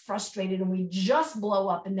just frustrated and we just blow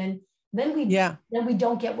up and then we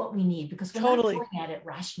don't get what we need because we're not looking at it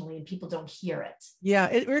rationally and people don't hear it. Yeah,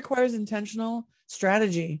 it requires intentional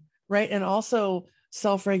strategy, right? And also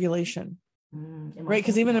self-regulation, right?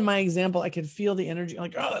 Because even in my example, I could feel the energy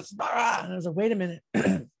like, oh, that's and I was like, wait a minute.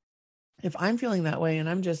 If I'm feeling that way and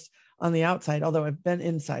I'm just on the outside, although I've been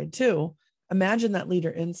inside too, imagine that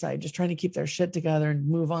leader inside just trying to keep their shit together and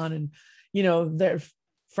move on. And, they're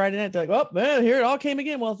Friday night, they're like, oh, well, here it all came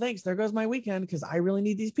again. Well, thanks. There goes my weekend because I really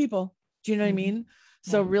need these people. Do you know what I mean?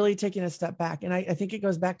 So really taking a step back. And I think it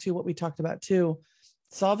goes back to what we talked about too,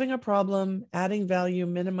 solving a problem, adding value,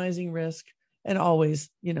 minimizing risk, and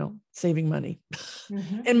always, saving money.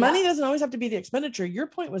 Mm-hmm. And money doesn't always have to be the expenditure. Your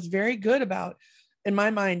point was very good about, in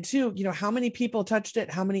my mind too, how many people touched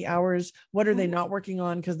it, how many hours, what are they not working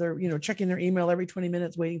on? Because they're, checking their email every 20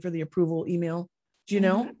 minutes, waiting for the approval email. Do you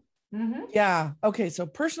know? Mm-hmm. Yeah. Okay. So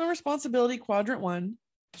personal responsibility, quadrant 1,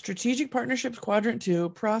 strategic partnerships, quadrant 2,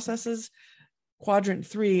 processes, quadrant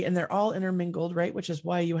 3, and they're all intermingled, right? Which is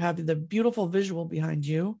why you have the beautiful visual behind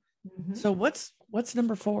you. Mm-hmm. So what's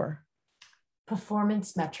number 4?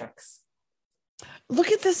 Performance metrics.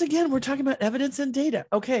 Look at this again. We're talking about evidence and data.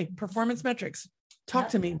 Okay. Performance metrics. Talk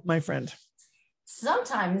to me, my friend.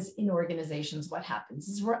 Sometimes in organizations, what happens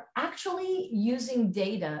is we're actually using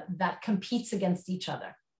data that competes against each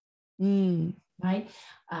other. Right?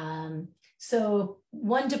 So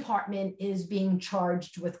one department is being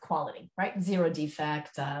charged with quality, right? 0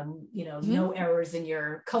 defect, no errors in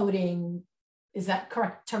your coding. Is that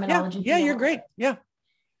correct terminology? Yeah, you're great. Yeah.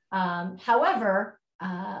 However,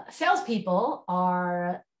 salespeople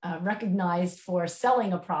are recognized for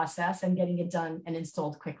selling a process and getting it done and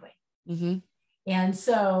installed quickly. Mm-hmm. And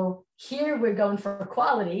so here we're going for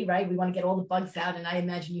quality, right? We want to get all the bugs out. And I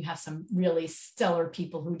imagine you have some really stellar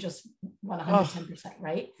people who just want 110%,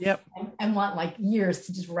 right? Yep. And want like years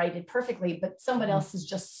to just write it perfectly, but somebody else has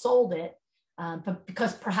just sold it. But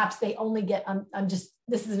because perhaps they only get, this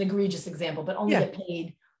is an egregious example, but only get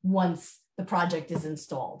paid once the project is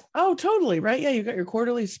installed. Oh, totally. Right. Yeah. You got your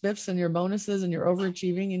quarterly spiffs and your bonuses and you're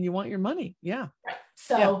overachieving and you want your money. Yeah. Right.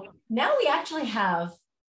 So now we actually have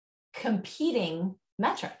competing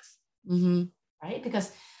metrics, right? Because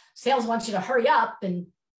sales wants you to hurry up and,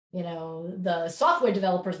 the software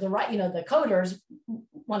developers, the coders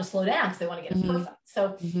want to slow down because they want to get it perfect.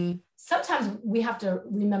 So sometimes we have to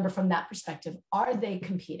remember from that perspective, are they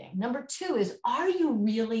competing? Number two is, are you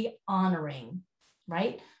really honoring,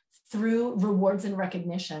 right? Through rewards and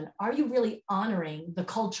recognition, are you really honoring the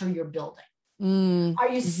culture you're building? Are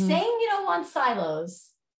you saying you don't want silos,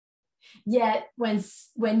 yet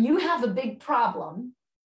when you have a big problem,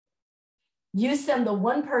 you send the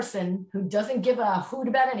one person who doesn't give a hoot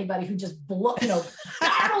about anybody, who just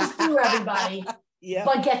battles through everybody,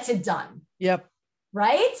 but gets it done. Yep.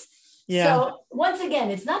 Right? Yeah. So once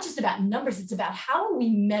again, it's not just about numbers, it's about how are we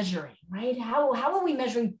measuring, right? How are we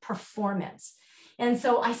measuring performance? And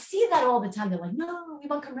so I see that all the time. They're like, no, we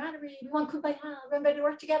want camaraderie. We want kumbaya. Everybody to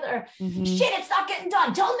work together. Shit, it's not getting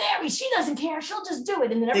done. Tell Mary, she doesn't care. She'll just do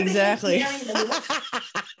it. And then everybody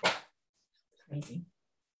crazy.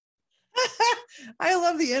 I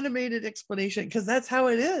love the animated explanation, because that's how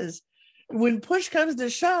it is. When push comes to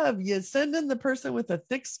shove, you send in the person with a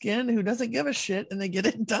thick skin who doesn't give a shit, and they get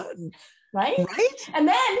it done. Right? And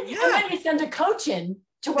then you send a coach in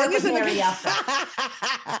to work with Mary after.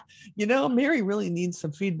 Mary really needs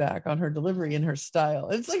some feedback on her delivery and her style.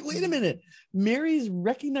 It's like, wait a minute, Mary's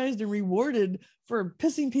recognized and rewarded for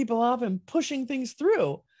pissing people off and pushing things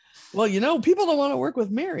through. Well, people don't want to work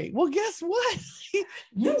with Mary. Well, guess what?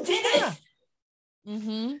 You did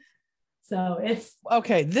it. So it's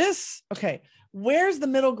okay. Where's the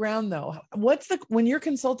middle ground though? When you're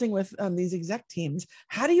consulting with these exec teams,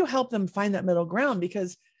 how do you help them find that middle ground?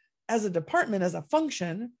 Because as a department, as a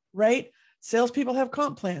function, right? Salespeople have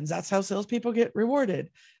comp plans. That's how salespeople get rewarded.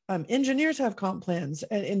 Engineers have comp plans,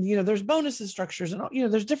 and there's bonuses structures,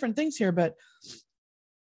 and there's different things here. But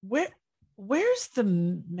where's the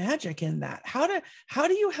magic in that? How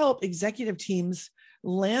do you help executive teams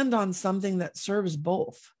land on something that serves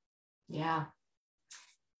both? Yeah,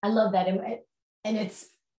 I love that, and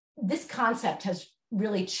this concept has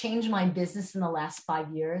really changed my business in the last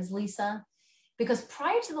 5 years, Lisa. Because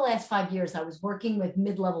prior to the last 5 years, I was working with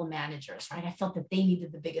mid-level managers, right? I felt that they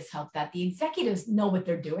needed the biggest help, that the executives know what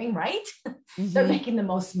they're doing, right? They're making the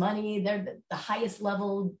most money. They're the highest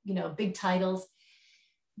level, big titles.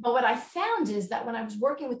 But what I found is that when I was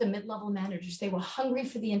working with the mid-level managers, they were hungry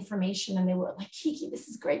for the information, and they were like, Kiki, this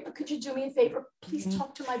is great, but could you do me a favor? Please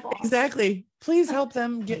talk to my boss. Exactly. Please help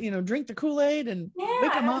them get, drink the Kool-Aid and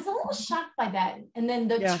wake them I up. was a little shocked by that. And then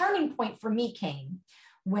the turning point for me came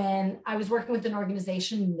when I was working with an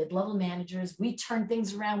organization, mid-level managers. We turned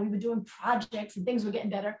things around. We were doing projects and things were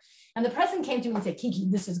getting better. And the president came to me and said, Kiki,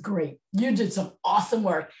 this is great. You did some awesome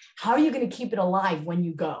work. How are you going to keep it alive when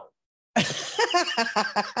you go? At least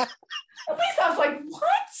I was like,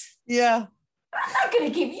 what? Yeah. I'm not going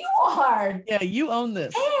to keep you hard. Yeah, you own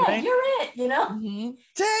this. Yeah, right? You're it,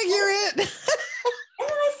 Tag, you're it. And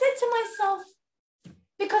then I said to myself,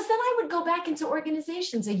 because then I would go back into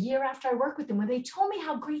organizations a year after I worked with them, when they told me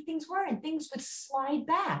how great things were and things would slide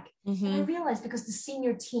back. And I realized because the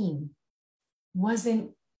senior team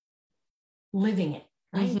wasn't living it,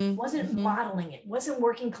 right? Wasn't modeling it, wasn't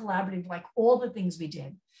working collaboratively like all the things we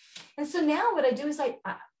did. And so now what I do is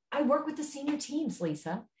I work with the senior teams,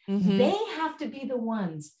 Lisa. They have to be the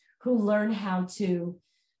ones who learn how to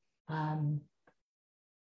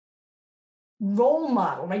role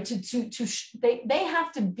model, right? They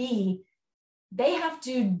have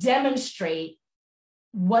to demonstrate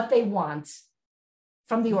what they want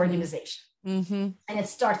from the organization. And it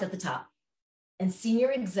starts at the top. And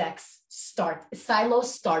senior execs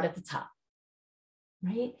silos start at the top,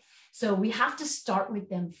 right? So we have to start with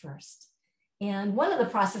them first. And one of the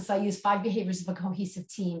processes I use, 5 behaviors of a cohesive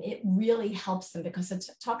team, it really helps them because it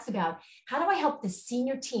talks about how do I help the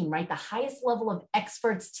senior team, right? The highest level of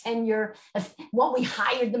experts, tenure, what we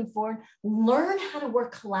hired them for, learn how to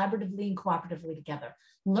work collaboratively and cooperatively together.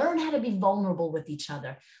 Learn how to be vulnerable with each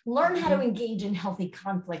other. Learn how to engage in healthy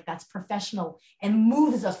conflict that's professional and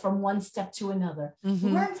moves us from one step to another.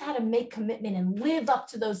 Learns how to make commitment and live up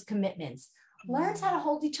to those commitments. Learns how to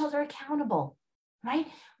hold each other accountable, right?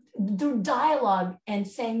 Through dialogue and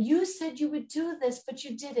saying, you said you would do this, but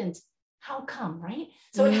you didn't. How come, right?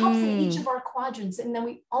 So it helps in each of our quadrants. And then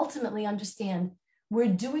we ultimately understand we're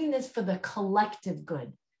doing this for the collective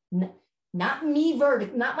good, not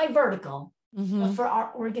my vertical, but for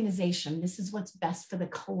our organization. This is what's best for the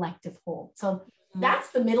collective whole. So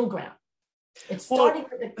that's the middle ground. It's starting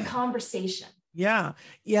with a conversation. Yeah.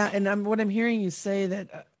 And what I'm hearing you say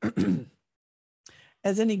that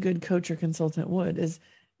as any good coach or consultant would, is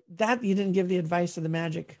that you didn't give the advice of the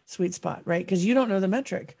magic sweet spot, right? Because you don't know the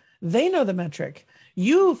metric. They know the metric.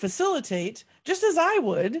 You facilitate, just as I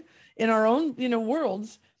would in our own,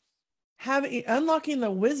 worlds, unlocking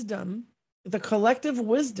the wisdom the collective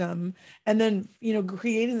wisdom, and then,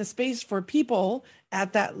 creating the space for people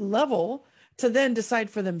at that level to then decide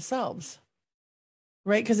for themselves,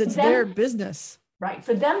 right? Because it's their Them, business. right.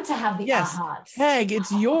 For them to have the Yes. ahas. Peg,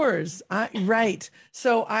 it's yours. Right.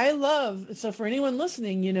 So so for anyone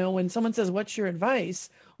listening, when someone says, what's your advice?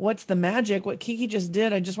 What's the magic? What Kiki just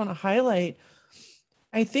did, I just want to highlight.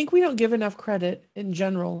 I think we don't give enough credit in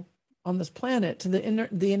general on this planet to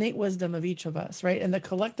the innate wisdom of each of us, right? And the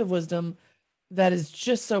collective wisdom that is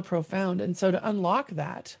just so profound. And so to unlock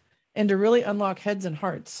that and to really unlock heads and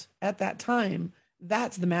hearts at that time,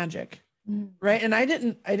 that's the magic. Right. And I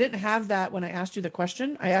didn't have that when I asked you the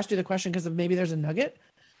question. I asked you the question because of maybe there's a nugget.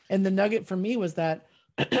 And the nugget for me was that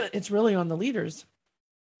it's really on the leaders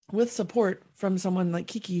with support from someone like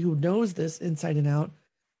Kiki who knows this inside and out,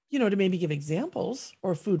 to maybe give examples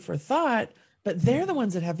or food for thought, but they're the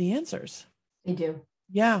ones that have the answers. They do.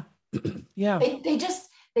 Yeah. Yeah. They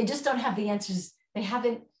just don't have the answers. They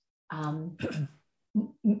haven't,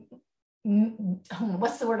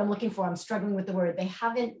 what's the word I'm looking for? I'm struggling with the word. They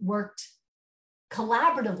haven't worked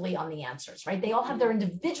collaboratively on the answers, right? They all have their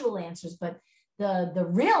individual answers, but the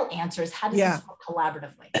real answer is how does this work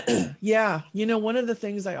collaboratively? Yeah. One of the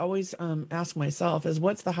things I always ask myself is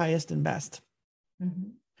what's the highest and best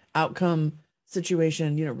outcome,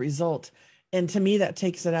 situation, result. And to me, that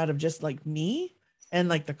takes it out of just like me and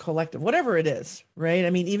like the collective, whatever it is, right? I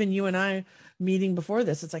mean, even you and I meeting before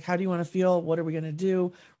this, it's like, how do you want to feel? What are we going to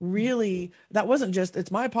do? Really, that wasn't just,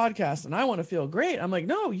 it's my podcast and I want to feel great. I'm like,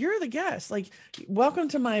 no, you're the guest. Like, welcome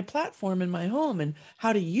to my platform in my home. And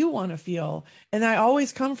how do you want to feel? And I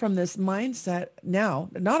always come from this mindset now,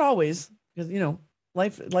 not always, because,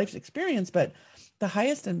 life's experience, but the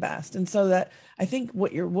highest and best. And so that I think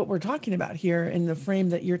what we're talking about here in the frame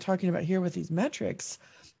that you're talking about here with these metrics,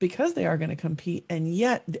 because they are going to compete. And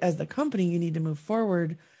yet as the company, you need to move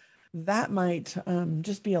forward. That might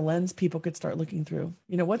just be a lens people could start looking through.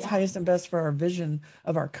 What's highest and best for our vision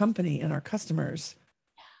of our company and our customers.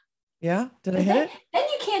 Yeah. Did I hit it? Then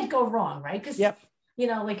you can't go wrong, right? Because,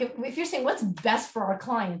 like if you're saying what's best for our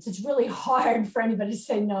clients, it's really hard for anybody to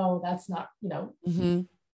say, no, that's not,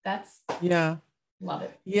 that's. Yeah. Love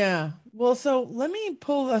it. Yeah. Well, so let me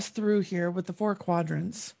pull us through here with the 4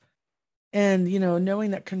 quadrants. And,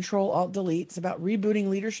 knowing that Control Alt Delete is about rebooting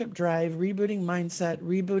leadership drive, rebooting mindset,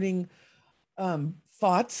 rebooting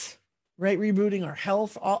thoughts, right? Rebooting our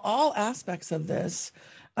health, all aspects of this.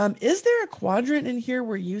 Is there a quadrant in here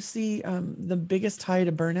where you see the biggest tie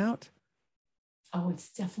to burnout? Oh,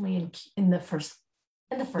 it's definitely in the first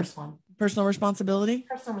one. Personal responsibility?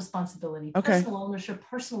 Personal responsibility, okay. Personal ownership,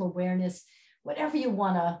 personal awareness, whatever you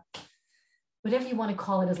want to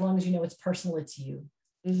call it, as long as you know it's personal, it's you.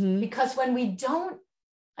 Because when we don't,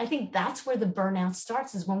 I think that's where the burnout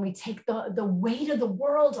starts, is when we take the weight of the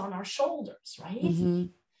world on our shoulders, right?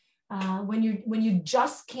 When you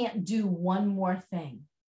just can't do one more thing.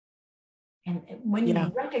 And when you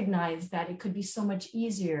recognize that it could be so much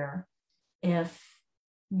easier if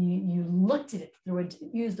you looked at it through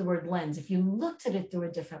use the word lens, if you looked at it through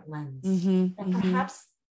a different lens, and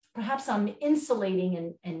perhaps I'm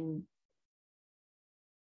insulating and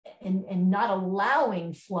not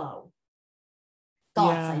allowing flow,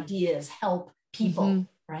 thoughts, ideas, help, people,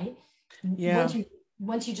 right? Yeah.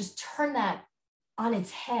 Once you just turn that on its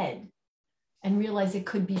head and realize it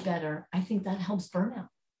could be better, I think that helps burnout.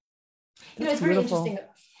 It's very interesting.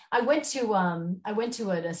 I went to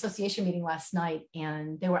an association meeting last night,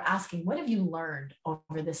 and they were asking, what have you learned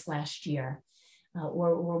over this last year?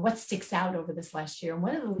 Or what sticks out over this last year? And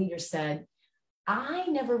one of the leaders said, I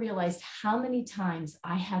never realized how many times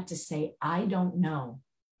I had to say, I don't know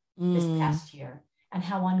this past year, and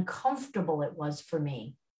how uncomfortable it was for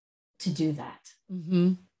me to do that.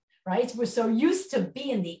 Right? We're so used to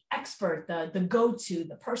being the expert, the go-to,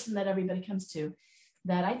 the person that everybody comes to,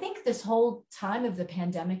 that I think this whole time of the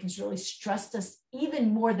pandemic has really stressed us even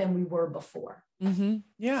more than we were before.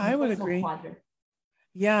 Yeah, I would agree. Quadrant.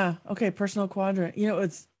 Yeah. Okay. Personal quadrant.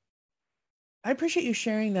 I appreciate you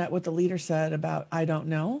sharing that, what the leader said about, I don't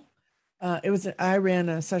know. I ran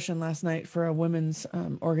a session last night for a women's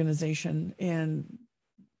organization, and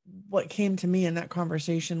what came to me in that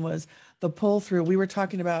conversation was the pull through. We were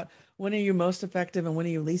talking about, when are you most effective and when are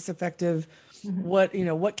you least effective?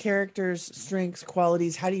 What characters, strengths,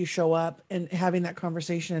 qualities, how do you show up, and having that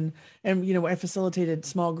conversation. And, I facilitated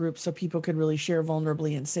small groups so people could really share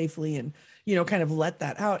vulnerably and safely and, kind of let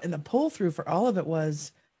that out. And the pull through for all of it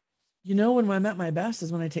was, when I'm at my best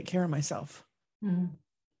is when I take care of myself.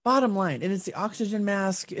 Bottom line. And it's the oxygen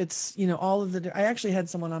mask. It's, all of I actually had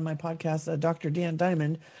someone on my podcast, Dr. Dan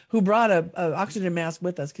Diamond, who brought a oxygen mask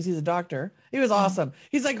with us because he's a doctor. He was awesome.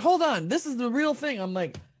 He's like, hold on, this is the real thing. I'm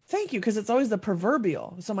like, thank you. Because it's always the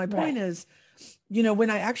proverbial. So my point is, when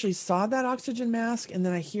I actually saw that oxygen mask and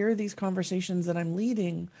then I hear these conversations that I'm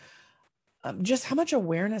leading, just how much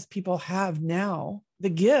awareness people have now, the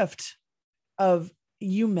gift of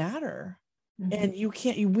you matter. And you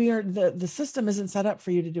can't, the system isn't set up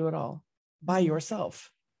for you to do it all by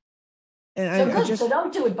yourself. And so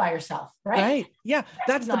don't do it by yourself. Right. Yeah.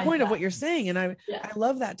 That's the point of what you're saying. And I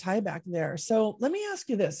love that tie back there. So let me ask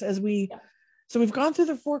you this, so we've gone through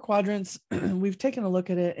the 4 quadrants, we've taken a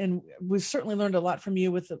look at it, and we've certainly learned a lot from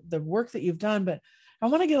you with the work that you've done, but I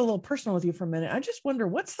want to get a little personal with you for a minute. I just wonder,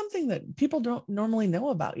 what's something that people don't normally know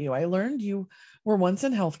about you? I learned you were once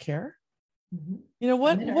in healthcare.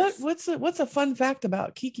 What's a fun fact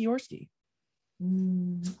about Kiki Orski?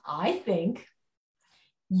 I think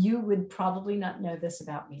you would probably not know this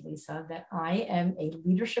about me, Lisa, that I am a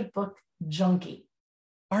leadership book junkie.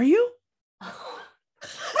 Are you?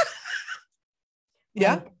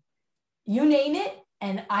 Yeah. You name it,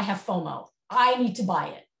 and I have FOMO. I need to buy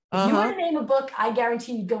it. If you were to name a book, I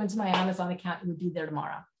guarantee you'd go into my Amazon account, it would be there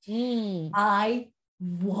tomorrow. I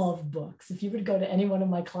love books. If you were to go to any one of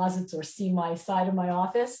my closets or see my side of my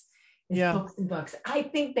office, it's books and books. I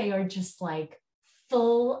think they are just like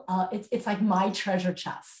full. It's like my treasure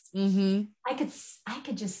chest. I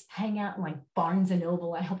could just hang out in like Barnes and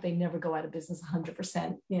Noble. I hope they never go out of business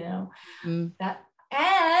 100%. That,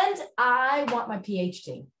 and I want my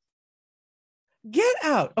PhD. Get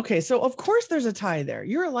out. Okay, so of course there's a tie there.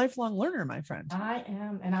 You're a lifelong learner, my friend. I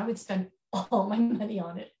am, and I would spend all my money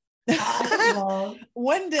on it. I love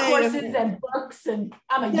one day courses and books, and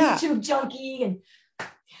I'm a YouTube junkie, and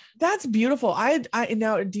that's beautiful. I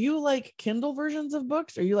now, do you like Kindle versions of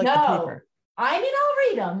books, or you like the paper? I mean, I'll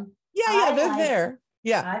read them. Yeah, they're there.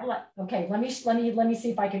 Yeah. Okay, let me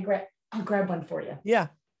see if I can grab one for you. Yeah.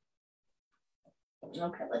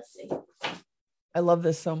 Okay, let's see. I love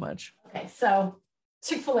this so much. Okay, so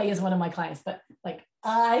Chick-fil-A is one of my clients, but like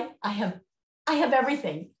I have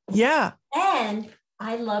everything. Yeah. And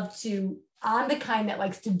I'm the kind that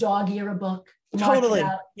likes to dog ear a book. Totally.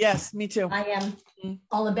 Yes, me too. I am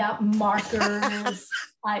all about markers.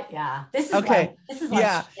 This is okay.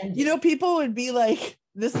 Like people would be like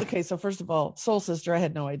this. Okay. So first of all, Soul Sister, I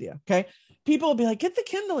had no idea. Okay. People will be like, get the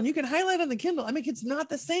Kindle and you can highlight on the Kindle. I mean, it's not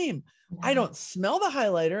the same. I don't smell the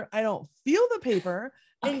highlighter. I don't feel the paper.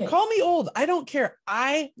 And call me old. I don't care.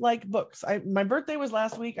 I like books. My birthday was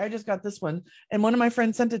last week. I just got this one, and one of my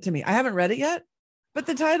friends sent it to me. I haven't read it yet, but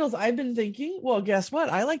the titles, I've been thinking, well, guess what?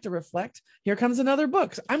 I like to reflect. Here comes another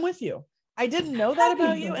book. I'm with you. I didn't know that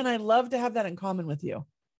about you, and I love to have that in common with you.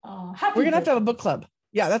 We're going to have a book club.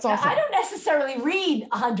 Yeah, that's awesome. I don't necessarily read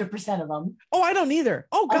 100% of them. Oh, I don't either.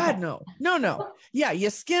 Oh God, no. Yeah,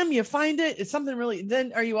 you skim, you find it. It's something really.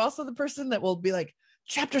 Then are you also the person that will be like,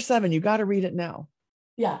 chapter 7, you got to read it now?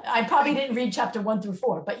 Yeah, I probably didn't read chapter 1 through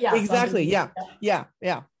 4, but yeah. Exactly. Yeah.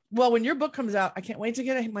 Well, when your book comes out, I can't wait to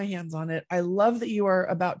get my hands on it. I love that you are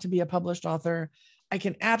about to be a published author. I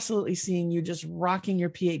can absolutely seeing you just rocking your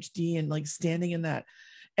PhD and like standing in that.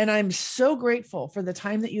 And I'm so grateful for the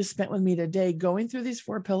time that you spent with me today, going through these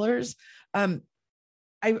 4 pillars. I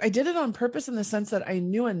did it on purpose in the sense that I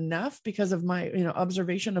knew enough because of my,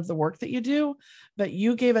 observation of the work that you do, but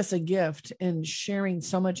you gave us a gift in sharing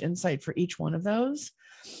so much insight for each one of those.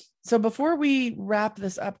 So before we wrap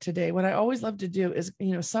this up today, what I always love to do is,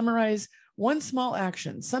 summarize one small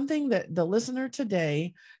action, something that the listener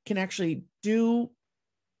today can actually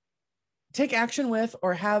take action with,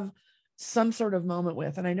 or have some sort of moment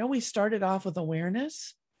with. And I know we started off with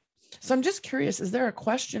awareness. So I'm just curious, is there a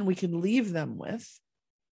question we could leave them with,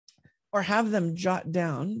 or have them jot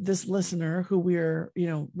down, this listener who we're,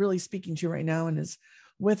 really speaking to right now and is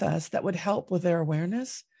with us, that would help with their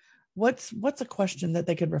awareness? What's a question that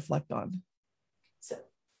they could reflect on? So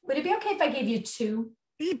would it be okay if I gave you 2?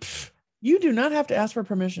 You do not have to ask for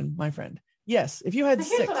permission, my friend. Yes. If you had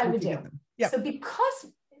 6, what I would do. Yeah. So because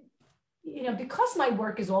my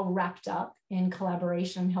work is all wrapped up in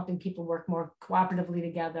collaboration, helping people work more cooperatively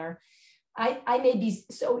together, I may be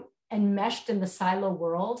so enmeshed in the silo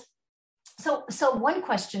world. So one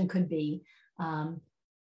question could be,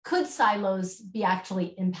 could silos be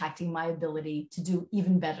actually impacting my ability to do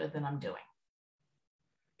even better than I'm doing?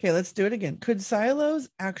 Okay, let's do it again. Could silos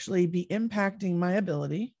actually be impacting my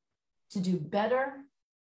ability to do better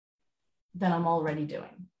than I'm already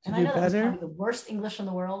doing? And I know that's probably the worst English in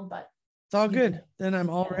the world, but it's all good. Then I'm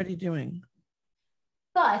already doing.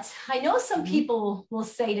 But I know some people will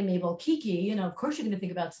say to me, well, Kiki, of course you're going to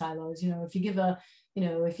think about silos. If you go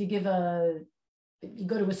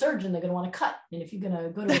to a surgeon, they're going to want to cut. And if you're going to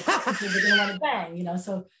go to a carpenter, they're going to want to bang,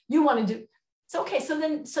 so you want to do. So, okay. So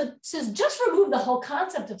just remove the whole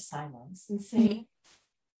concept of silos and say,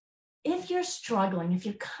 if you're struggling, if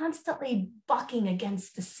you're constantly bucking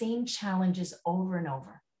against the same challenges over and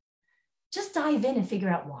over, just dive in and figure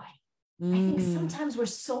out why. I think sometimes we're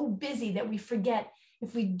so busy that we forget,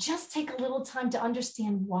 if we just take a little time to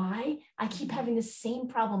understand why I keep having the same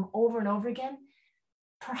problem over and over again,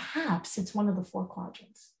 perhaps it's one of the 4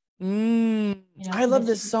 quadrants. I love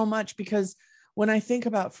this so much, because when I think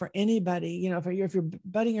about, for anybody, if you're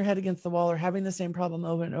butting your head against the wall or having the same problem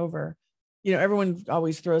over and over, everyone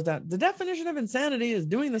always throws that the definition of insanity is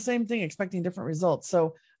doing the same thing, expecting different results.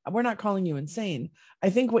 So we're not calling you insane.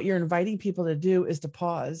 I think what you're inviting people to do is to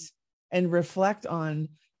pause and reflect on,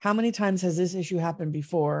 how many times has this issue happened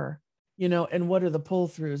before, and what are the pull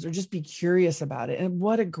throughs, or just be curious about it. And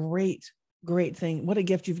what a great thing. What a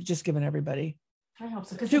gift you've just given everybody. I hope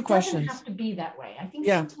so. Because 2 it questions. doesn't have to be that way. I think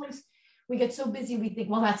sometimes we get so busy, we think,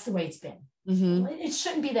 well, that's the way it's been. Well, it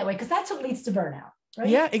shouldn't be that way, because that's what leads to burnout. Right?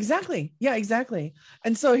 Yeah, exactly.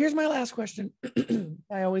 And so here's my last question.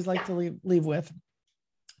 I always like to leave with.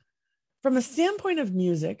 From a standpoint of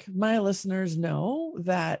music, my listeners know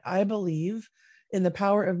that I believe in the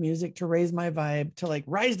power of music to raise my vibe, to like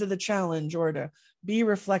rise to the challenge, or to be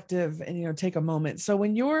reflective and, take a moment. So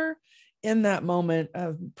when you're in that moment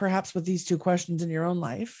of perhaps with these 2 questions in your own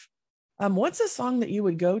life, what's a song that you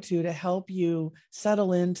would go to help you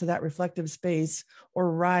settle into that reflective space,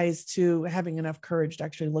 or rise to having enough courage to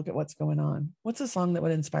actually look at what's going on? What's a song that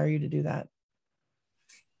would inspire you to do that?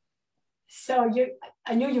 So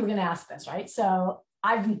I knew you were going to ask this, right? So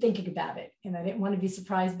I've been thinking about it, and I didn't want to be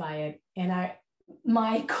surprised by it. And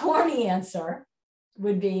my corny answer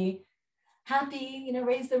would be happy,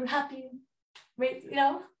 raise the happy, raise,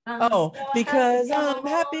 so because I'm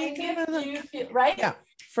happy. Right? Yeah.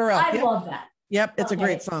 For us. I love that. Yep. It's a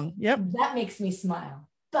great song. Yep. That makes me smile.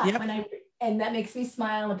 But that makes me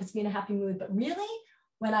smile and puts me in a happy mood. But really,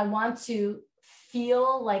 when I want to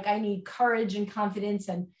feel like I need courage and confidence,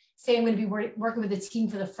 and say I'm going to be working with a team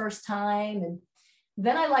for the first time, and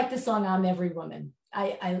then I like the song "I'm Every Woman."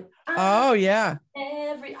 I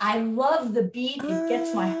love the beat. It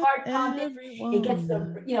gets my heart pumping. It gets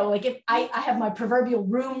the, like if I have my proverbial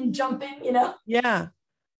room jumping, Yeah.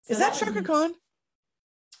 So is that Chaka Khan?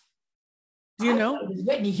 Do you know? It was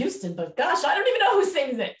Whitney Houston, but gosh, I don't even know who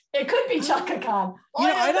sings it. It could be Chaka Khan.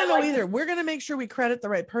 I don't know either. We're going to make sure we credit the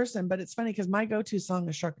right person, but it's funny because my go-to song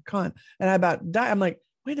is Chaka Khan, and I about die. I'm like,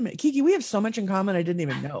 wait a minute, Kiki, we have so much in common. I didn't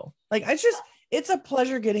even know. Like, it's a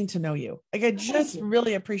pleasure getting to know you. Like, I just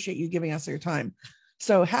really appreciate you giving us your time.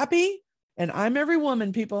 So happy, and I'm Every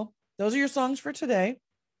Woman, people. Those are your songs for today.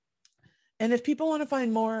 And if people want to find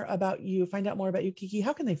out more about you, Kiki,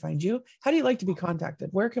 how can they find you? How do you like to be contacted?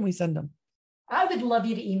 Where can we send them? I would love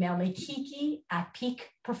you to email me,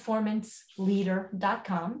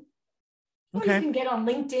 kiki@peakperformanceleader.com. Or you can get on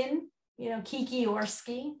LinkedIn, Kiki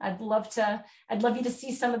Orski. I'd love you to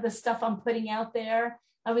see some of the stuff I'm putting out there.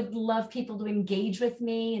 I would love people to engage with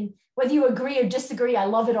me, and whether you agree or disagree, I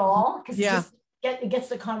love it all, because it gets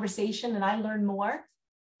the conversation and I learn more.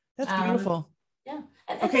 That's beautiful. Yeah.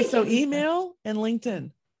 Okay. So email and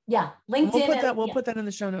LinkedIn. Yeah. LinkedIn. We'll put that in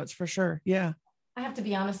the show notes for sure. Yeah. I have to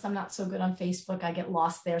be honest, I'm not so good on Facebook. I get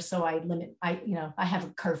lost there. So I have a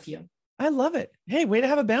curfew. I love it. Hey, way to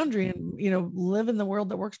have a boundary and, live in the world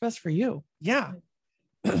that works best for you. Yeah.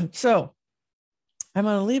 So I'm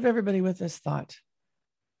going to leave everybody with this thought.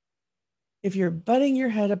 If you're butting your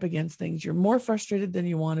head up against things, you're more frustrated than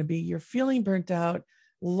you want to be, you're feeling burnt out,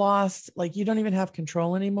 lost, like you don't even have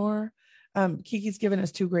control anymore. Kiki's given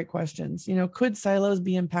us 2 great questions. Could silos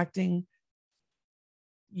be impacting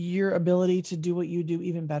your ability to do what you do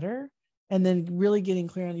even better? And then really getting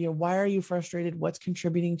clear on, why are you frustrated? What's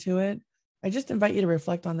contributing to it? I just invite you to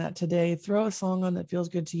reflect on that today. Throw a song on that feels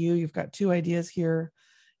good to you. You've got 2 ideas here,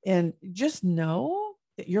 and just know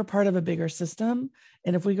that you're part of a bigger system.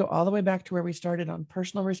 And if we go all the way back to where we started on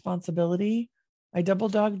personal responsibility, I double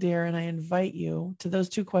dog dare, and I invite you to those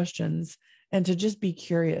 2 questions and to just be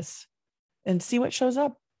curious and see what shows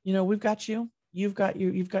up. We've got you. You've got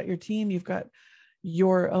your team. You've got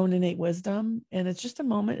your own innate wisdom. And it's just a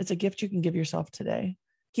moment. It's a gift you can give yourself today.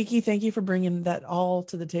 Kiki, thank you for bringing that all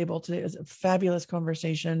to the table today. It was a fabulous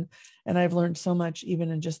conversation. And I've learned so much even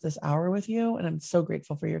in just this hour with you. And I'm so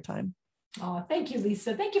grateful for your time. Oh, thank you,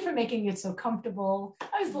 Lisa. Thank you for making it so comfortable.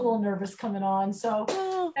 I was a little nervous coming on. So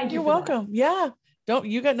thank you. You're welcome. That. Yeah.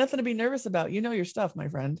 You got nothing to be nervous about. You know your stuff, my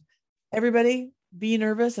friend. Everybody, Be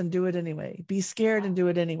nervous and do it anyway. Be scared and do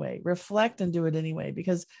it anyway. Reflect and do it anyway,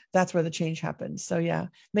 because that's where the change happens. So yeah,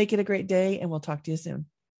 make it a great day, and we'll talk to you soon.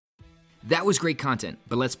 That was great content,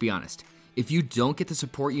 but let's be honest. If you don't get the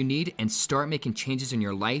support you need and start making changes in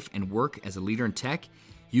your life and work as a leader in tech,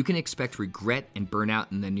 you can expect regret and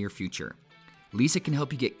burnout in the near future. Lisa can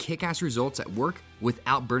help you get kick-ass results at work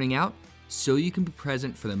without burning out, so you can be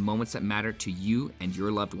present for the moments that matter to you and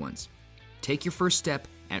your loved ones. Take your first step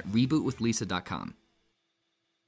at rebootwithlisa.com.